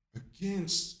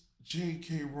against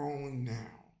J.K. Rowling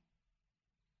now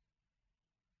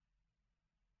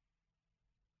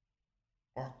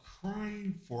are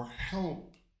crying for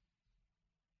help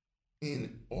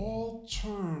in all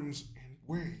terms and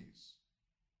ways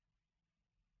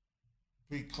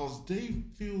because they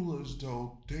feel as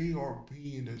though they are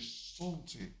being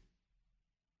assaulted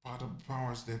by the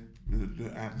powers that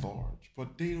at large,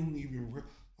 but they don't even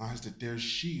realize that they're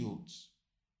shields.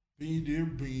 They're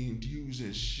being used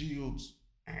as shields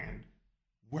and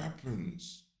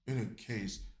weapons in a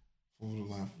case for the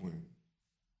left wing.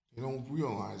 They don't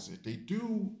realize it. They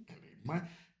do, and they might.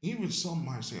 Even some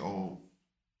might say, "Oh,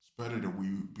 it's better that we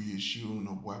be a shield and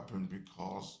a weapon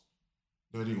because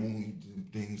they're the only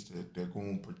things that they're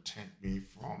going to protect me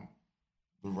from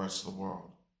the rest of the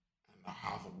world and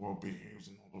how the world behaves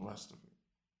and all the rest of it.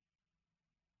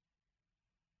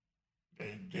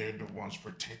 They're the ones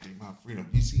protecting my freedom."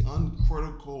 You see,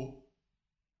 uncritical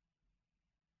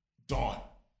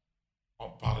thought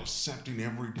about accepting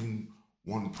everything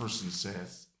one person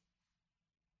says.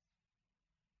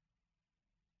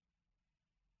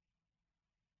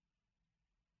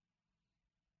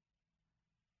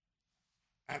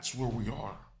 That's where we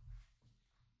are.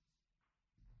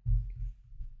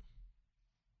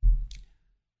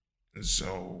 And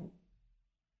so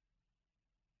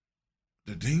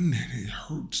the thing that it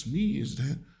hurts me is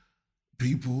that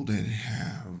people that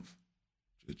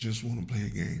just want to play a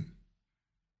game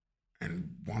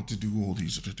and want to do all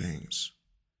these other things.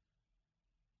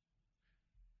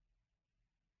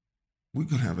 We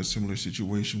could have a similar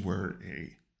situation where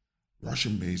a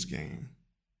Russian-based game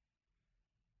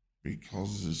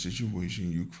because of the situation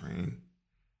in Ukraine.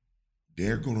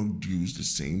 They're going to use the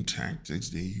same tactics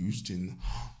they used in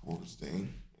Horus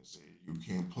thing and say, you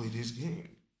can't play this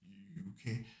game. You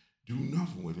can't do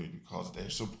nothing with it because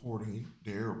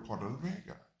they're part of the bad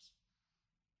guys.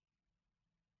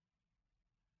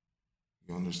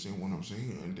 You understand what I'm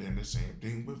saying? And then the same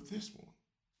thing with this one.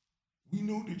 We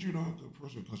know that you're not a good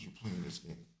person because you're playing this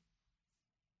game.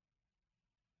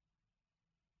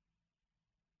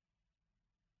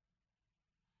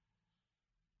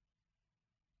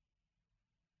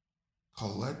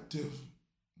 Collective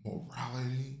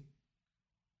morality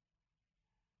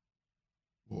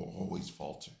will always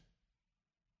falter.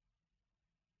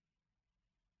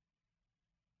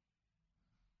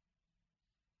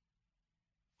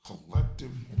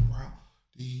 Collective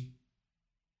morality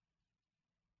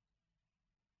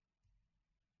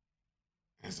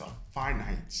is a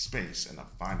finite space and a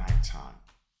finite time.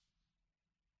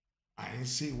 I didn't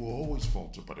say it will always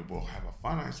falter, but it will have a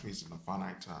finite space and a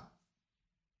finite time.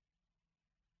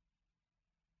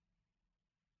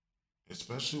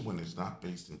 Especially when it's not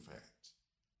based in fact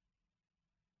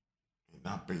and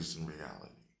not based in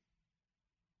reality.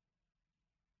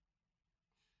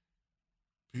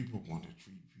 People want to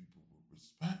treat people with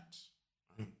respect,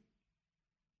 right?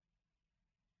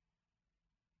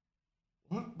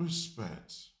 What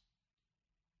respect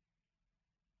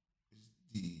is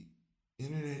the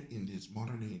internet in this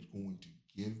modern age going to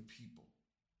give people?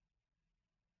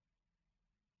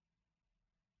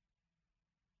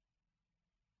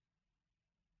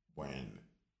 When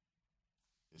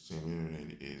the same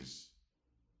internet is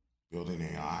building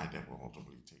AI that will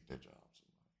ultimately take their jobs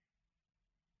away.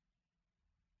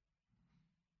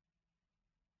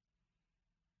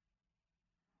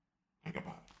 Think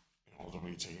about it. They're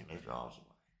ultimately taking their jobs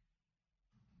away.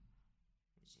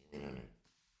 The same internet.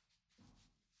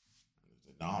 And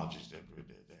the technologies that have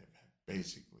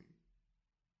basically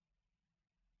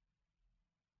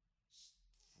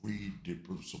freed,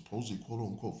 supposedly quote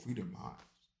unquote, free their minds.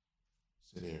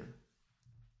 So they're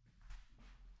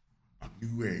a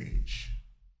new age,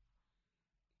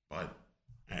 but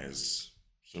has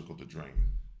circled the drain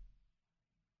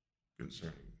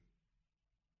concerning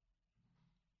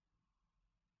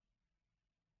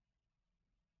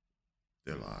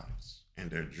their lives and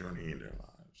their journey in their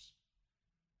lives.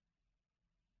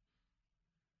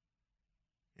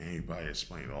 Anybody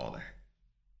explained all that.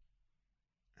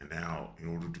 And now, in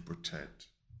order to protect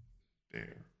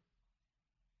their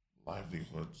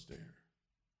livelihoods there,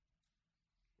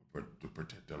 but to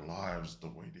protect their lives the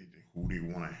way who they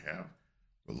want to have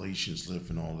relations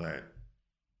live and all that,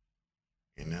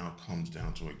 it now comes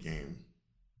down to a game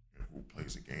and who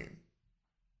plays a game,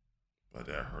 but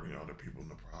they're hurting other people in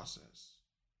the process.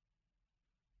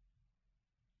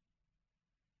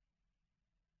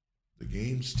 The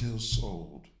game still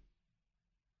sold,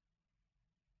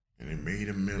 and it made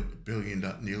nearly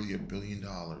 $1 billion.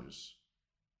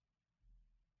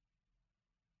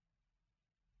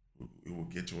 It will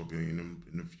get to $1 billion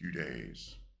in a few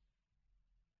days.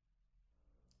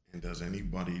 And does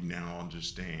anybody now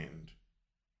understand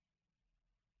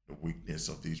the weakness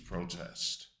of these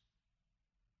protests?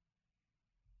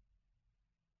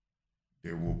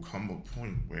 There will come a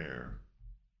point where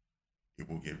it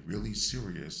will get really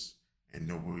serious and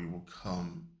nobody will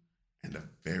come, and the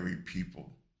very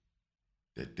people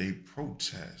that they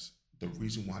protest, the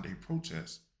reason why they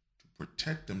protest, to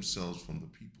protect themselves from the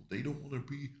people they don't want to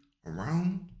be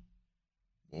around,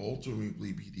 will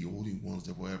ultimately be the only ones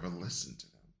that will ever listen to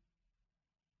them.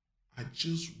 I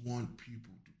just want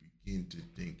people to begin to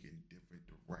think in different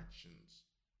directions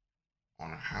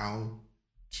on how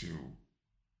to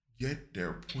get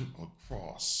their point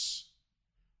across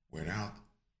without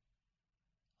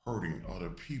hurting other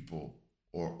people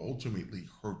or ultimately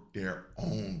hurt their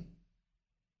own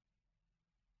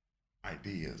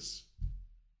ideas,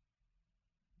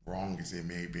 wrong as it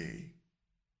may be.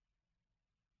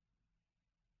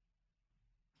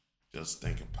 Just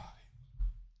think about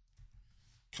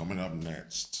it. Coming up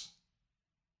next,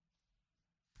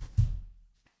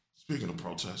 speaking of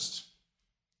protest,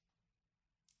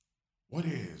 what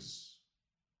is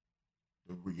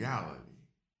the reality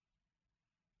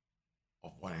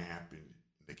of what happened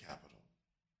in the Capitol?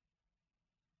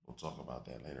 We'll talk about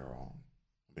that later on.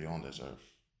 Beyond This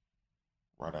Earth,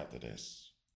 right after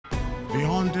this.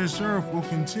 Beyond This Earth will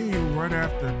continue right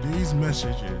after these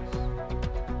messages.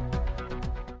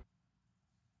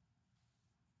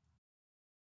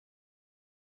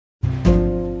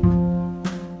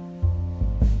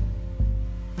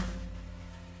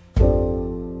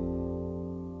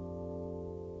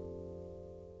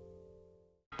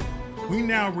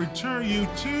 now return you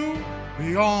to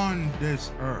Beyond This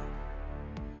Earth.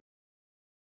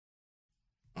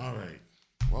 All right,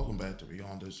 welcome back to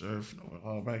Beyond This Earth.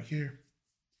 All back here.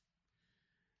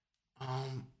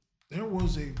 There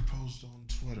was a post on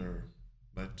Twitter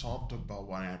that talked about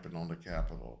what happened on the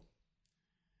Capitol,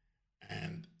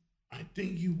 and I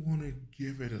think you want to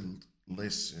give it a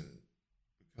listen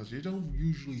because you don't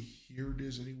usually hear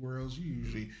this anywhere else. You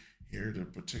usually hear the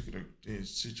particular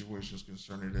situations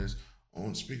concerning this.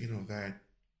 Oh, speaking of that,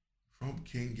 Trump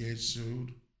can get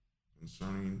sued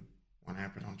concerning what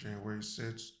happened on January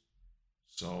 6th.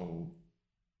 So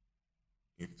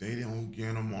if they don't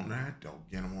get him on that, they'll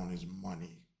get him on his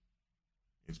money.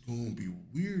 It's going to be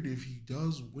weird if he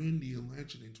does win the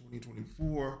election in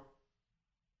 2024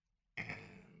 and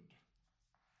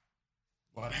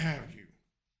what have you.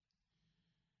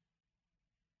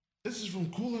 This is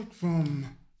from Kulak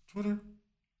from Twitter.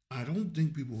 I don't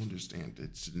think people understand the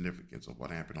significance of what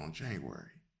happened on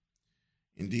January.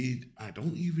 Indeed, I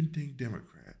don't even think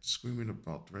Democrats screaming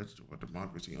about threats to our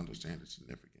democracy understand its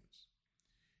significance.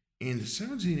 In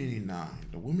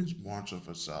 1789, the Women's March of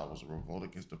Versailles was a revolt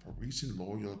against the Parisian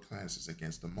loyal classes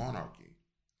against the monarchy.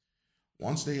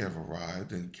 Once they have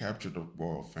arrived and captured the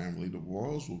royal family, the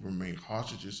royals will remain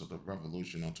hostages of the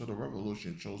revolution until the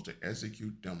revolution chose to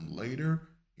execute them later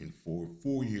in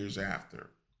four years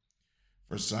after.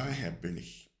 Versailles had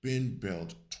been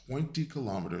built 20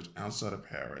 kilometers outside of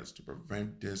Paris to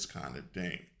prevent this kind of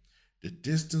thing. The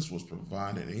distance was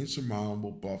provided an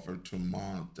insurmountable buffer to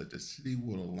mount that the city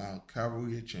would allow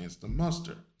cavalry a chance to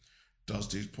muster. Thus,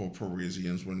 these poor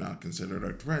Parisians were not considered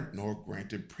a threat nor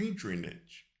granted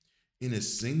patronage. In a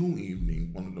single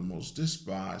evening, one of the most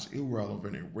despised,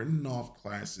 irrelevant, and written-off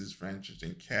classes vanished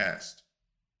and cast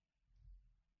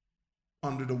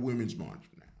under the Women's March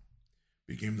now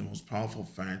became the most powerful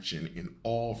faction in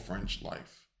all French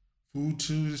life. Food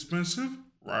too expensive?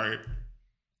 Right.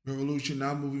 Revolution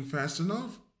not moving fast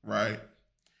enough? Right.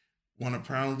 Want a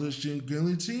Parisian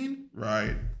guillotine?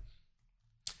 Right.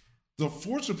 The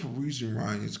force of Parisian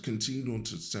riots continued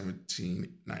until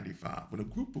 1795, when a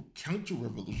group of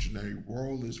counter-revolutionary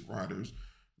royalist riders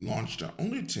launched their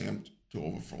own attempt to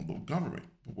overthrow the government,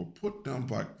 but were put down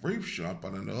by grape shot by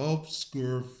an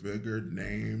obscure figure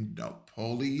named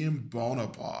Napoleon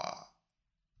Bonaparte.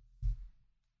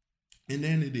 And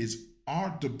then it is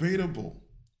debatable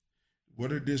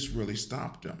whether this really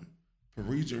stopped them.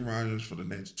 Parisian riders for the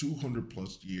next 200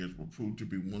 plus years will prove to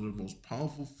be one of the most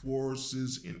powerful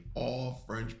forces in all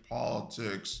French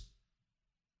politics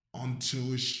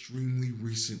until extremely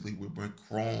recently with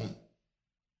Macron.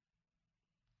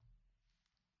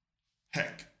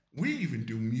 Heck, we even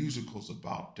do musicals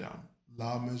about them.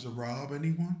 Les Miserables,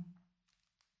 anyone?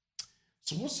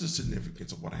 So what's the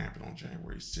significance of what happened on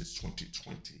January 6,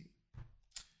 2020?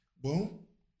 Well,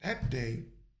 that day,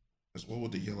 as well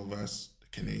with the Yellow Vests,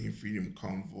 the Canadian Freedom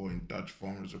Convoy, and Dutch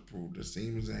farmers approved the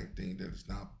same exact thing that is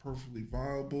not perfectly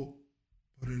viable,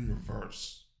 but in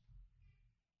reverse.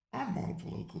 Our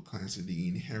monopolitical class are the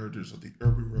inheritors of the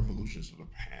urban revolutions of the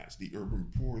past. The urban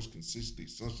poor is consistently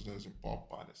subsidized and bought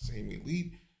by the same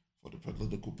elite for the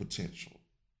political potential.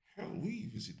 Hell, we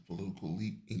even see the political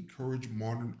elite encourage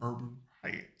modern urban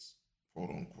riots,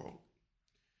 quote unquote.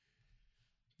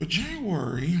 But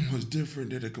January was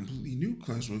different than a completely new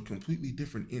class with completely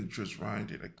different interests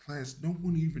rioted, a class no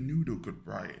one even knew they could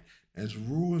riot, as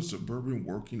rural and suburban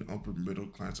working upper middle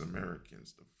class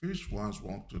Americans. The fishwives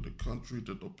walked to the country,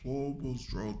 the deplorables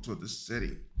drove to the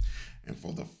city, and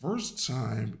for the first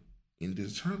time in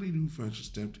this entirely new French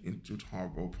stepped into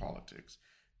horrible politics.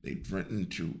 They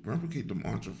threatened to replicate the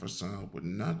March of Versailles with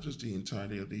not just the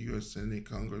entirety of the U.S. Senate,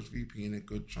 Congress, VP, and a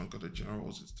good chunk of the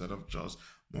generals instead of just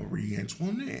Marie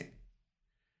Antoinette.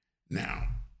 Now,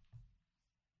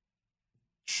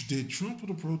 did Trump or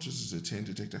the protesters intend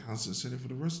to take the House and Senate for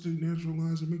the rest of the natural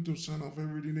lives and make them sign off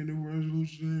everything the new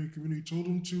resolutionary committee told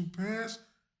them to pass?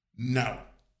 No,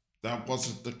 that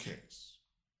wasn't the case.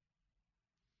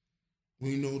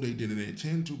 We know they didn't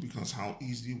intend to because how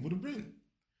easy it would have been.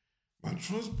 By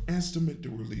Trump's estimate,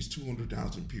 there were at least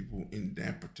 200,000 people in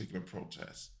that particular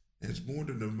protest. That's more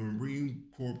than the Marine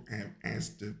Corps have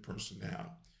active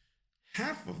personnel.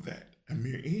 Half of that, a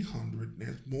mere 800,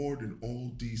 that's more than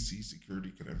all DC security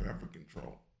could have ever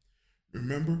controlled.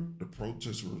 Remember, the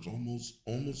protesters were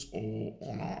almost all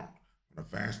unarmed, but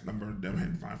a vast number of them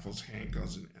had rifles,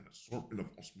 handguns, and an assortment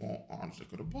of small arms they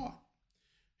could have bought.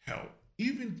 Hell,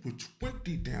 even with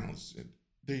 20,000,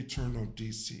 they turned on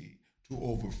DC to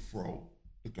overthrow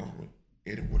the government,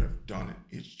 and it would have done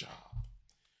its job.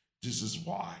 This is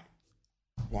why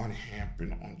what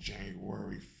happened on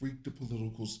January freaked the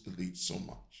political elite so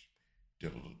much.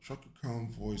 dealt with the trucker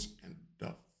convoys and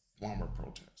the farmer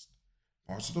protest.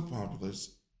 Parts of the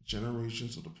populace,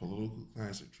 generations of the political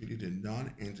class have treated the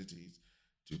non-entities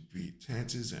to be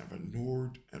taxes and have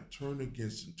ignored and turned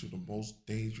against them to the most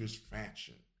dangerous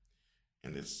faction.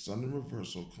 And its sudden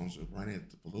reversal comes right at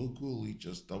the political elite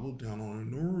just double down on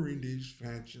ignoring these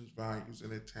factions' values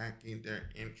and attacking their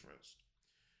interests.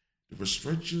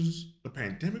 The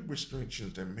pandemic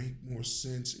restrictions that make more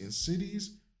sense in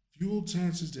cities, fuel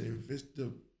taxes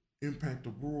that impact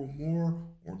the rural more,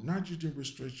 or nitrogen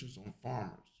restrictions on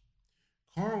farmers.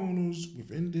 Car owners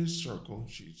within this circle,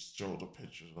 she showed the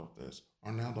pictures of this,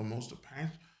 are now the most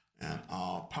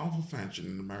powerful faction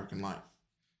in American life.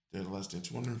 They're less than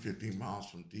 250 miles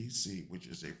from DC, which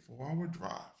is a 4-hour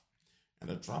drive. At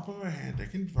a drop of a hat, they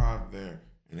can drive there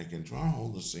and they can drive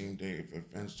home the same day if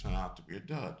events turn out to be a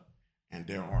dud. And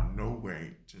there are no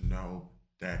way to know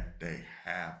that they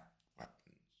have weapons.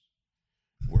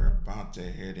 We're about to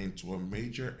head into a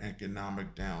major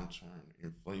economic downturn.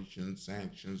 Inflation,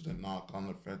 sanctions, the knock on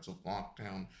the effects of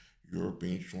lockdown, Europe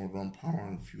being short on power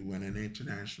and fuel, and an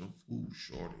international food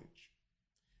shortage.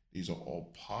 These are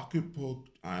all pocketbook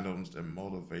items that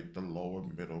motivate the lower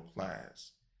middle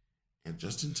class. And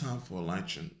just in time for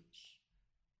elections.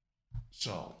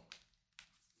 So,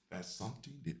 that's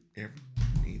something that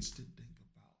everyone needs to think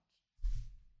about.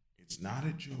 It's not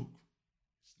a joke.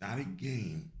 It's not a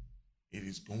game. It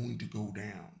is going to go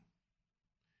down.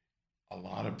 A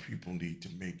lot of people need to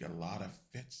make a lot of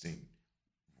fixing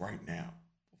right now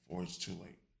before it's too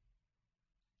late.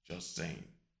 Just saying.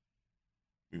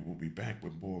 We will be back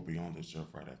with more Beyond This Earth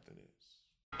right after this.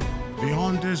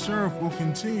 Beyond This Earth will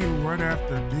continue right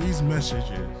after these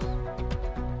messages.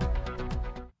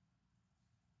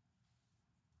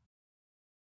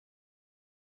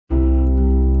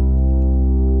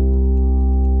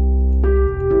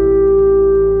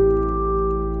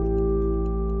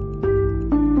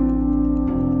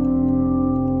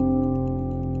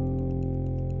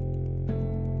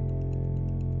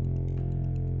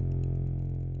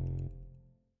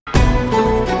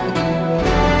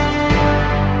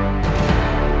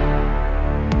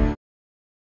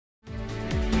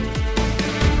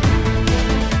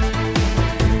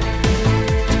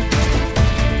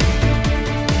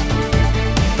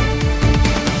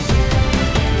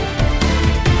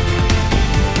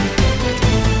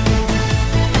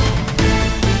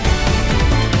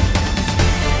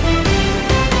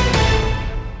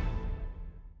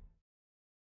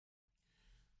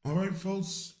 All right,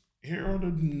 folks, here are the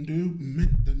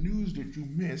news that you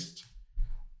missed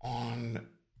on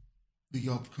the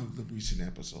recent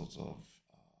episodes of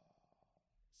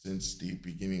since the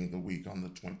beginning of the week on the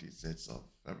 26th of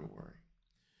February.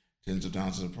 Tens of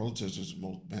thousands of protesters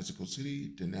in Mexico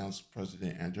City denounced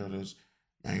President Andres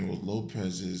Manuel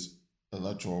Lopez's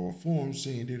electoral reforms,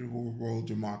 saying that it will erode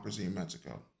democracy in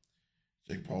Mexico.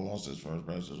 Jake Paul lost his first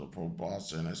presidential pro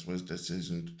Boston and switched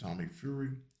decision to Tommy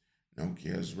Fury.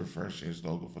 Nokia is refreshing its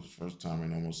logo for the first time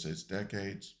in almost 6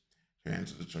 decades.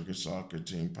 Fans of the Turkish soccer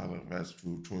team Pilot Vest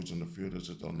drew towards on the field as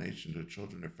a donation to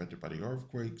children affected by the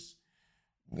earthquakes.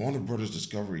 Warner Brothers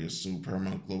Discovery has sued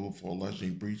Paramount Global for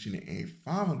allegedly breaching a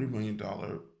 $500 million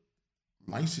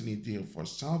licensing deal for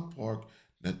South Park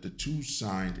that the two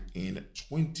signed in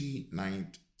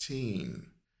 2019.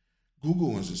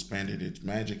 Google has expanded its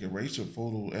Magic Eraser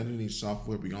photo editing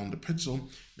software beyond the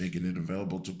Pixel, making it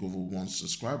available to Google One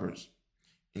subscribers.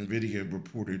 NVIDIA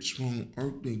reported strong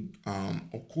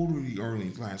quarterly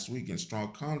earnings last week in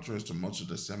strong contrast to much of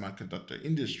the semiconductor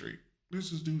industry.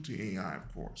 This is due to AI,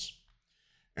 of course.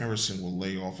 Ericsson will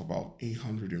lay off about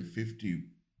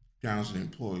 850,000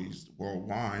 employees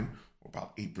worldwide, or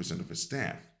about 8% of its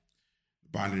staff. The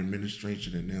Biden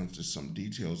administration announced that some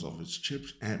details of its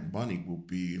CHIPS Act money will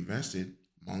be invested.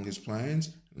 Among its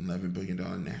plans, an $11 billion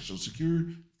national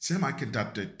security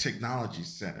semiconductor technology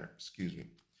center. And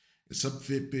some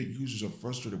Fitbit users are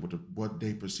frustrated with what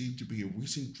they perceive to be a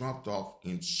recent drop-off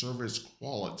in service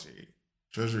quality.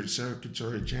 Treasury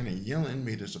Secretary Janet Yellen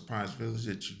made a surprise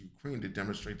visit to Ukraine to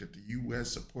demonstrate that the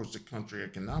U.S. supports the country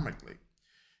economically.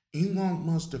 Elon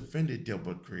Musk defended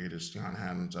Dilbert creator Scott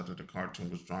Adams after the cartoon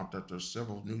was dropped after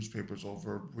several newspapers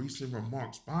over recent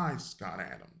remarks by Scott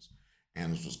Adams.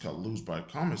 Adams was cut loose by a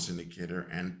comic syndicator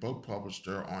and book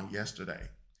publisher on yesterday.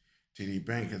 TD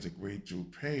Bank has agreed to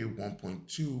pay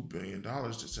 $1.2 billion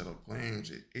to settle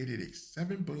claims it aided a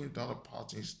 $7 billion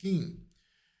Ponzi scheme.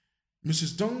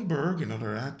 Mrs. Thunberg and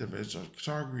other activists are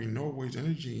targeting Norway's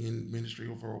energy ministry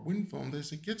over a wind farm that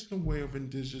gets in the way of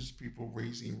indigenous people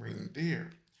raising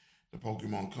reindeer. The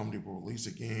Pokemon company will release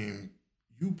a game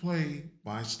you play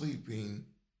by sleeping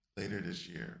later this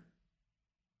year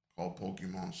called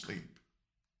Pokemon Sleep.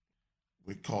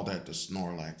 We call that the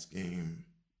Snorlax game,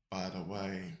 by the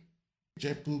way.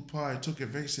 JetBlue Pilot took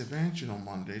evasive action on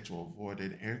Monday to avoid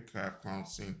an aircraft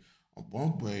crossing a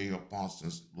runway of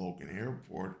Boston's Logan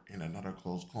Airport in another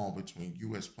close call between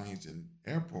U.S. planes and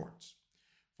airports.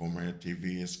 Former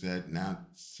TV has said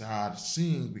Saad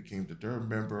Singh became the third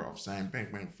member of Sam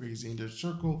Bankman-Fried's inner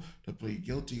circle to plead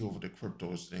guilty over the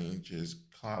crypto exchange's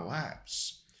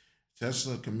collapse.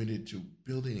 Tesla committed to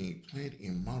building a plant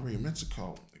in Monterrey,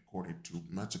 Mexico, according to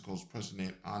Mexico's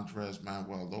President Andres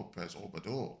Manuel Lopez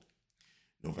Obrador.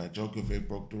 Novak Djokovic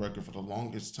broke the record for the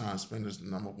longest time spent as the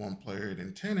number one player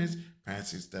in tennis,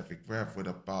 passing Steffi Graf with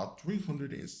about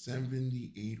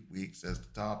 378 weeks as the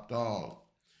top dog.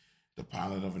 The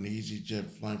pilot of an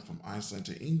EasyJet flight from Iceland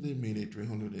to England made a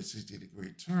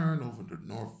 360-degree turn over the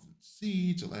North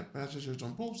Sea to let passengers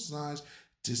on both sides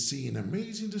to see an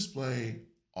amazing display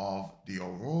of the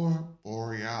Aurora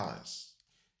Borealis.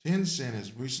 Tencent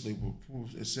has recently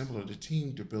assembled a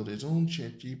team to build its own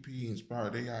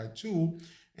ChatGPT-inspired AI tool,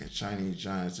 and Chinese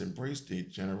giants embraced the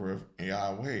generative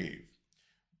AI wave.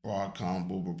 Broadcom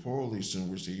will reportedly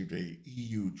soon receive a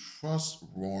EU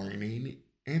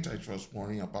antitrust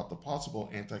warning about the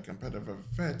possible anti-competitive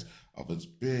effects of its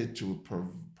bid to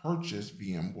purchase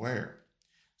VMware.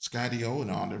 Skydio,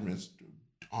 an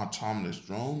autonomous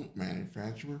drone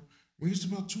manufacturer, raised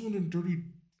about $230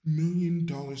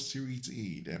 million Series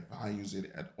E that values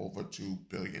it at over $2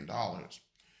 billion.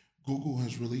 Google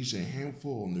has released a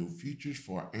handful of new features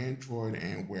for Android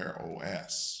and Wear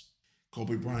OS.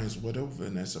 Kobe Bryant's widow,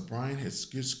 Vanessa Bryant, has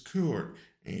secured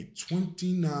a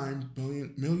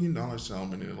 $29 million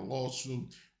settlement in a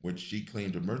lawsuit which she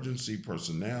claimed emergency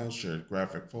personnel shared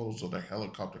graphic photos of the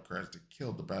helicopter crash that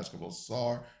killed the basketball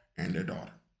star and their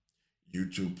daughter.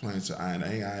 YouTube plans to add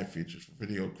AI features for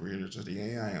video creators as the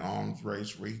AI arms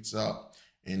race rates up.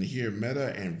 And here,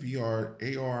 Meta and AR,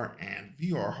 and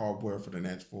VR hardware for the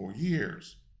next 4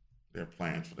 years. Their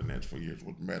plans for the next 4 years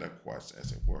with Meta Quest,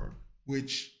 as it were,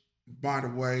 which, by the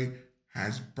way,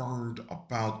 has burned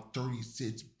about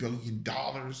 $36 billion.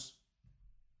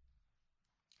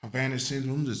 Havana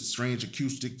syndrome, the strange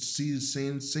acoustic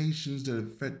sensations that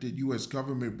affected U.S.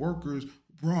 government workers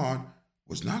abroad,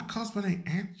 was not caused by the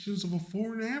actions of a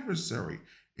foreign adversary,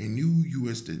 a new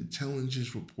U.S.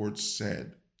 intelligence report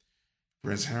said.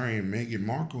 Prince Harry and Meghan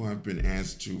Markle have been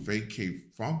asked to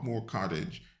vacate Frogmore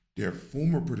Cottage, their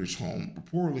former British home,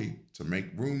 reportedly to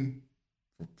make room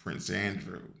for Prince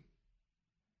Andrew.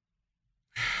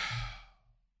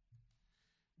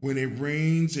 When it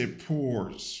rains, it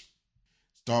pours.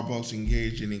 Starbucks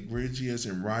engaged in egregious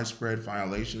and widespread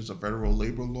violations of federal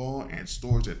labor law and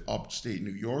stores at upstate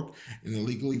New York and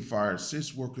illegally fired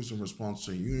 6 workers in response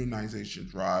to a unionization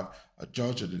drive, a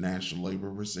judge of the National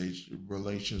Labor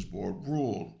Relations Board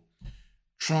ruled.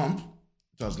 Trump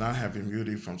does not have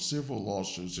immunity from civil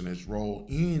lawsuits in his role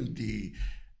in the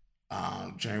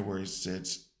January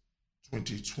 6,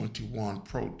 2021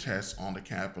 protests on the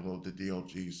Capitol, the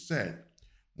DOJ said.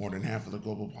 More than half of the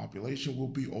global population will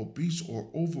be obese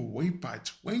or overweight by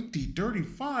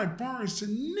 2035, barring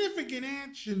significant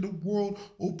action, the World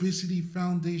Obesity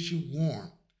Foundation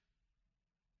warned.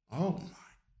 Oh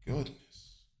my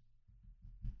goodness.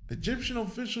 Egyptian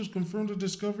officials confirmed the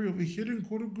discovery of a hidden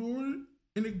corridor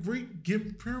in the Great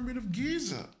Pyramid of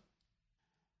Giza.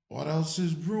 What else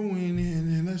is brewing?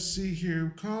 And let's see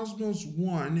here. Cosmos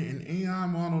One, an AI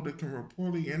model that can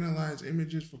reportedly analyze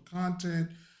images for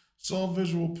content, solve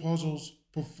visual puzzles,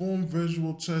 perform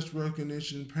visual text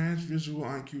recognition, pass visual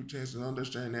IQ tests, and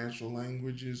understand natural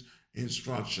languages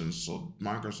instructions. So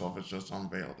Microsoft has just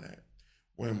unveiled that.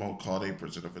 Waymo called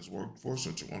 8% of its workforce,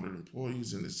 or 200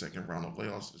 employees, in the second round of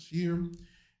layoffs this year.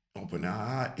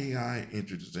 OpenAI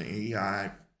introduced an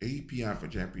AI API for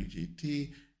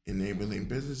ChatGPT, enabling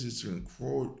businesses to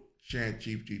include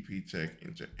ChatGPT tech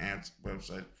into apps,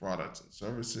 websites, products, and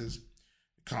services.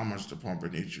 The Commerce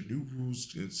Department issued new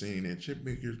rules saying that chip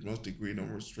makers must agree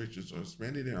on restrictions on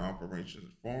expanding their operations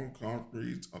in foreign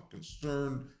countries of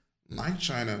concern, like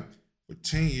China, for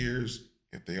 10 years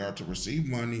if they are to receive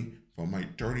money from a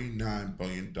 $39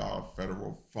 billion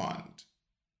federal fund,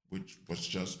 which was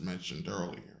just mentioned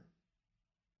earlier.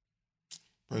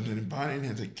 President Biden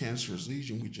has a cancerous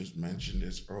lesion. We just mentioned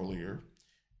this earlier.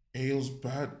 Ailes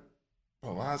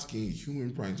Pulaski, a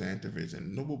human rights activist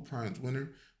and Nobel Prize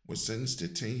winner, was sentenced to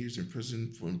 10 years in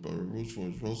prison in Belarus for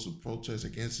his role of protest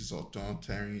against his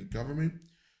authoritarian government.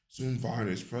 Soon fired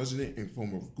as president and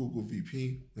former Google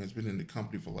VP, who has been in the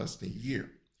company for less than a year.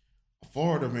 A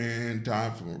Florida man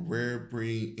died from a rare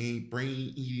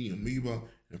brain-eating amoeba,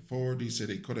 and authorities said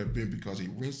it could have been because he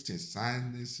rinsed his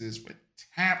sinuses with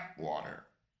tap water.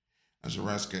 A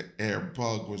Jurassic air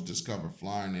bug was discovered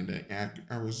flying in the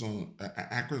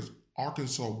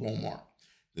Arkansas Walmart.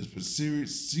 This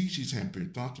species had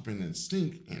been thought to have been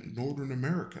extinct in Northern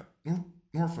America,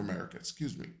 North America,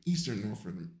 Eastern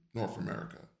North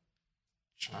America.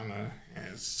 China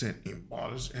has set a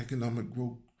modest economic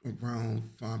growth around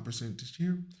 5% this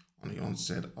year on the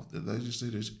onset of the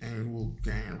legislature's annual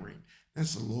gathering.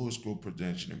 That's the lowest growth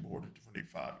projection in more than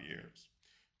 25 years.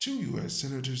 2 U.S.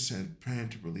 senators said plan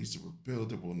to release a bill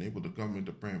that will enable the government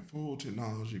to ban full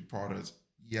technology products,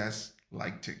 yes,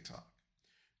 like TikTok.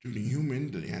 Judy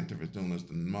Heumann, the activist known as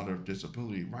the mother of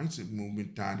disability rights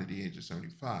movement, died at the age of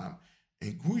 75,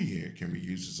 and Gruyere can be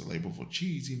used as a label for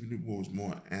cheese, even if it was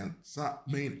more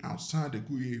made outside the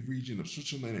Gruyere region of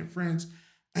Switzerland and France.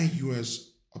 A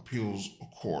U.S. appeals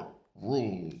court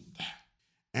ruled.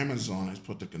 Amazon has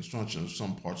put the construction of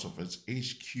some parts of its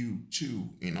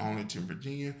HQ2 in Arlington,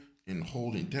 Virginia, in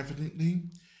hold indefinitely.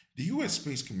 The U.S.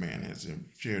 Space Command has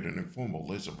shared an informal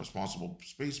list of responsible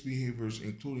space behaviors,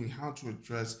 including how to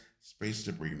address space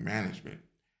debris management.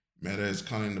 Meta is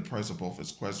cutting the price of both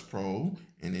its Quest Pro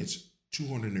and its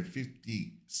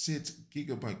 256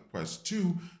 gigabyte Quest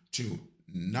 2 to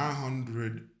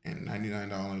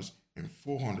 $999 and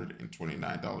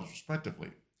 $429,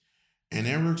 respectively. And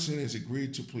Ericsson has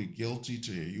agreed to plead guilty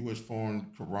to U.S.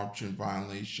 foreign corruption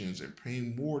violations and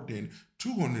paying more than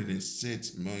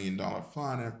 $206 million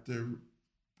fine after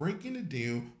breaking a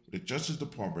deal with the Justice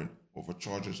Department over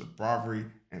charges of bribery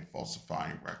and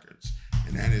falsifying records.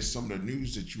 And that is some of the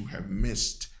news that you have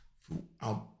missed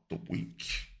throughout the week.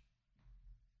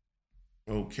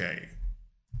 Okay.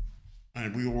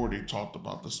 And we already talked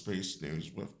about the space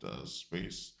news with the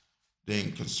space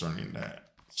thing concerning that.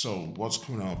 So what's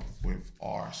coming up with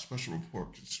our special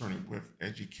report concerning with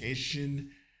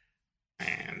education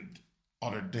and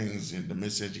other things in the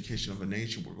miseducation of a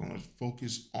nation? We're going to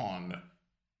focus on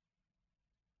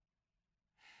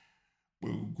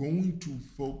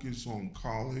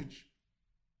college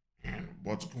and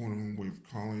what's going on with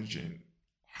college and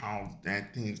how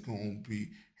that thing's going to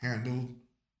be handled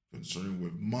concerning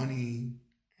with money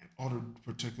and other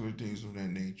particular things of that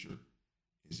nature.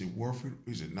 Is it worth it?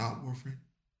 Is it not worth it?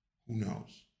 Who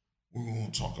knows? We're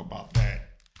going to talk about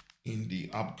that in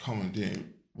the upcoming day.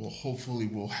 Hopefully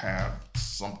we'll have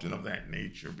something of that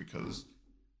nature because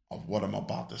of what I'm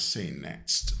about to say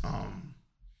next.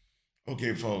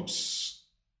 Okay, folks,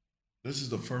 this is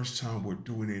the first time we're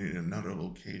doing it in another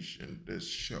location, this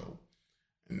show.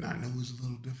 And I know it's a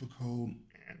little difficult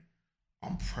and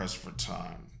I'm pressed for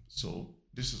time. So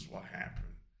this is what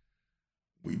happened.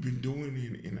 We've been doing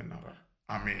it in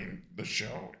the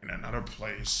show in another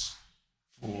place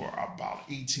for about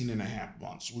 18 and a half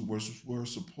months. We were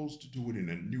supposed to do it in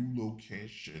a new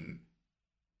location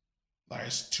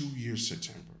last 2 years,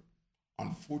 September.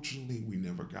 Unfortunately, we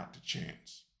never got the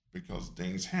chance because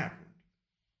things happened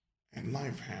and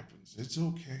life happens. It's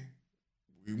okay.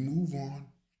 We move on.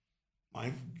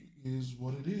 Life is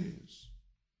what it is.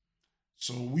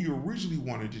 So we originally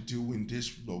wanted to do in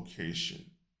this location.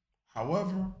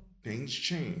 However, things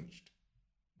changed.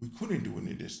 We couldn't do it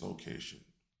in this location.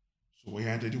 So we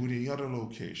had to do it in the other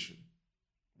location.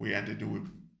 We had to do it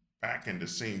back in the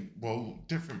same,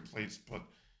 different place, but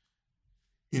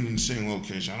in the same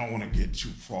location. I don't want to get too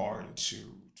far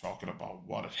into talking about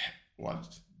where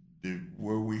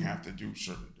we have to do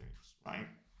certain things, right?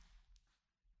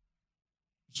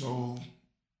 So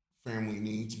family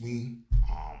needs me.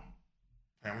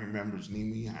 Family members need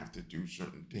me. I have to do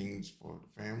certain things for the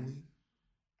family.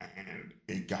 And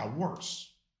it got worse.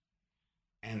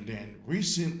 And then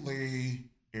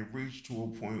recently, it reached to a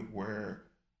point where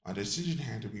a decision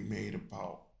had to be made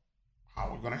about how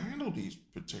we're going to handle these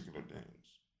particular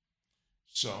things.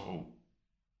 So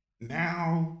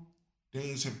now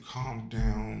things have calmed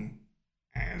down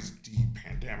as the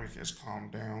pandemic has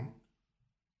calmed down.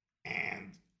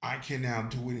 And I can now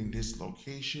do it in this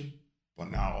location,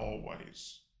 but not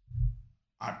always.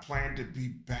 I plan to be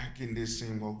back in this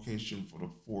same location for the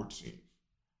 14th.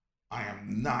 I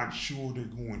am not sure they're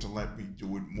going to let me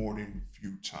do it more than a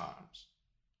few times.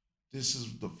 This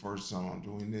is the first time I'm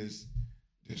doing this.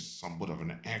 There's somewhat of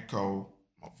an echo.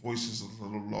 My voice is a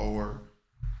little lower,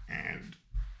 and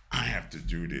I have to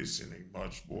do this in a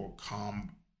much more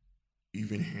calm,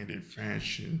 even-handed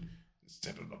fashion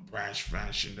instead of the brash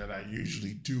fashion that I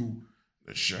usually do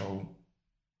the show.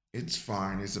 It's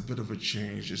fine. It's a bit of a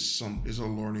change. It's a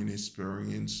learning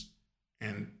experience,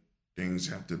 and things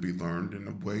have to be learned in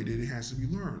a way that it has to be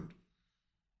learned.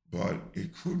 But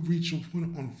it could reach a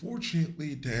point,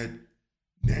 unfortunately, that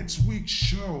next week's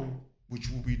show, which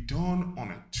will be done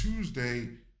on a Tuesday,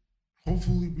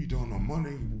 Hopefully, we done on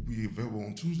Monday. It will be available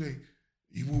on Tuesday.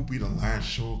 It will be the last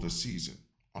show of the season,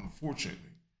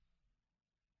 unfortunately,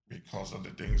 because of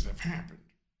the things that have happened.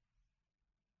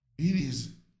 It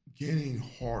is getting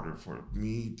harder for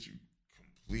me to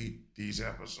complete these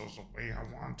episodes the way I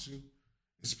want to.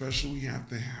 Especially, we have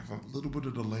to have a little bit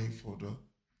of delay for the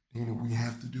thing that we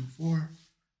have to do for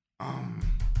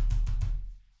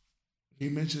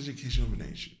Image Education of a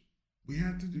Nation. We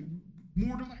have to do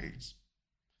more delays.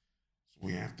 So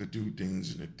we have to do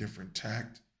things in a different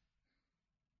tact.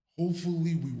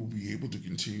 Hopefully, we will be able to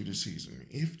continue the season.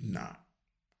 If not,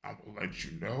 I will let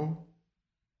you know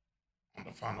on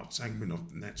the final segment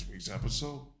of the next week's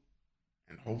episode,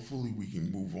 and hopefully we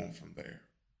can move on from there.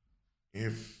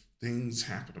 If things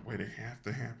happen the way they have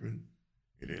to happen,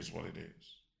 it is what it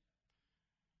is.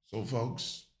 So,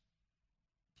 folks,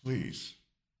 please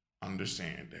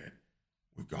understand that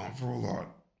we've gone through a lot.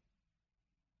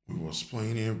 We will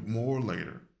explain it more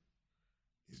later.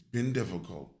 It's been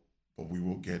difficult, but we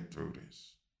will get through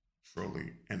this,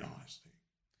 truly and honestly.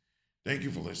 Thank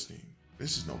you for listening.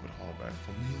 This is Norbert Hallback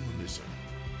from Me on This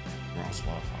Earth. We're on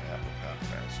Spotify, Apple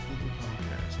Podcasts, Google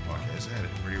Podcasts, Podcast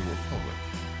Addict, Radio Republic,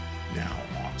 now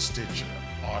on Stitcher,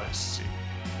 Odyssey,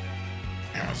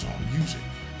 Amazon Music.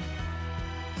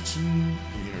 Tune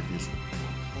the interviews on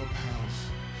Clubhouse,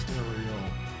 Stereo,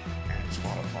 and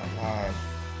Spotify Live,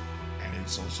 and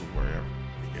it's also wherever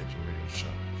you get your radio shows.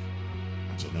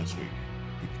 Until next week,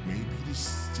 which may be the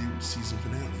season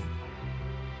finale.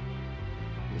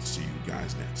 We'll see you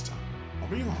guys next time.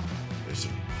 Beyond This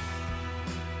Earth.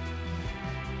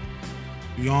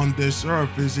 Beyond This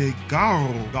Earth is a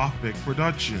Garo Gothic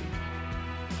production.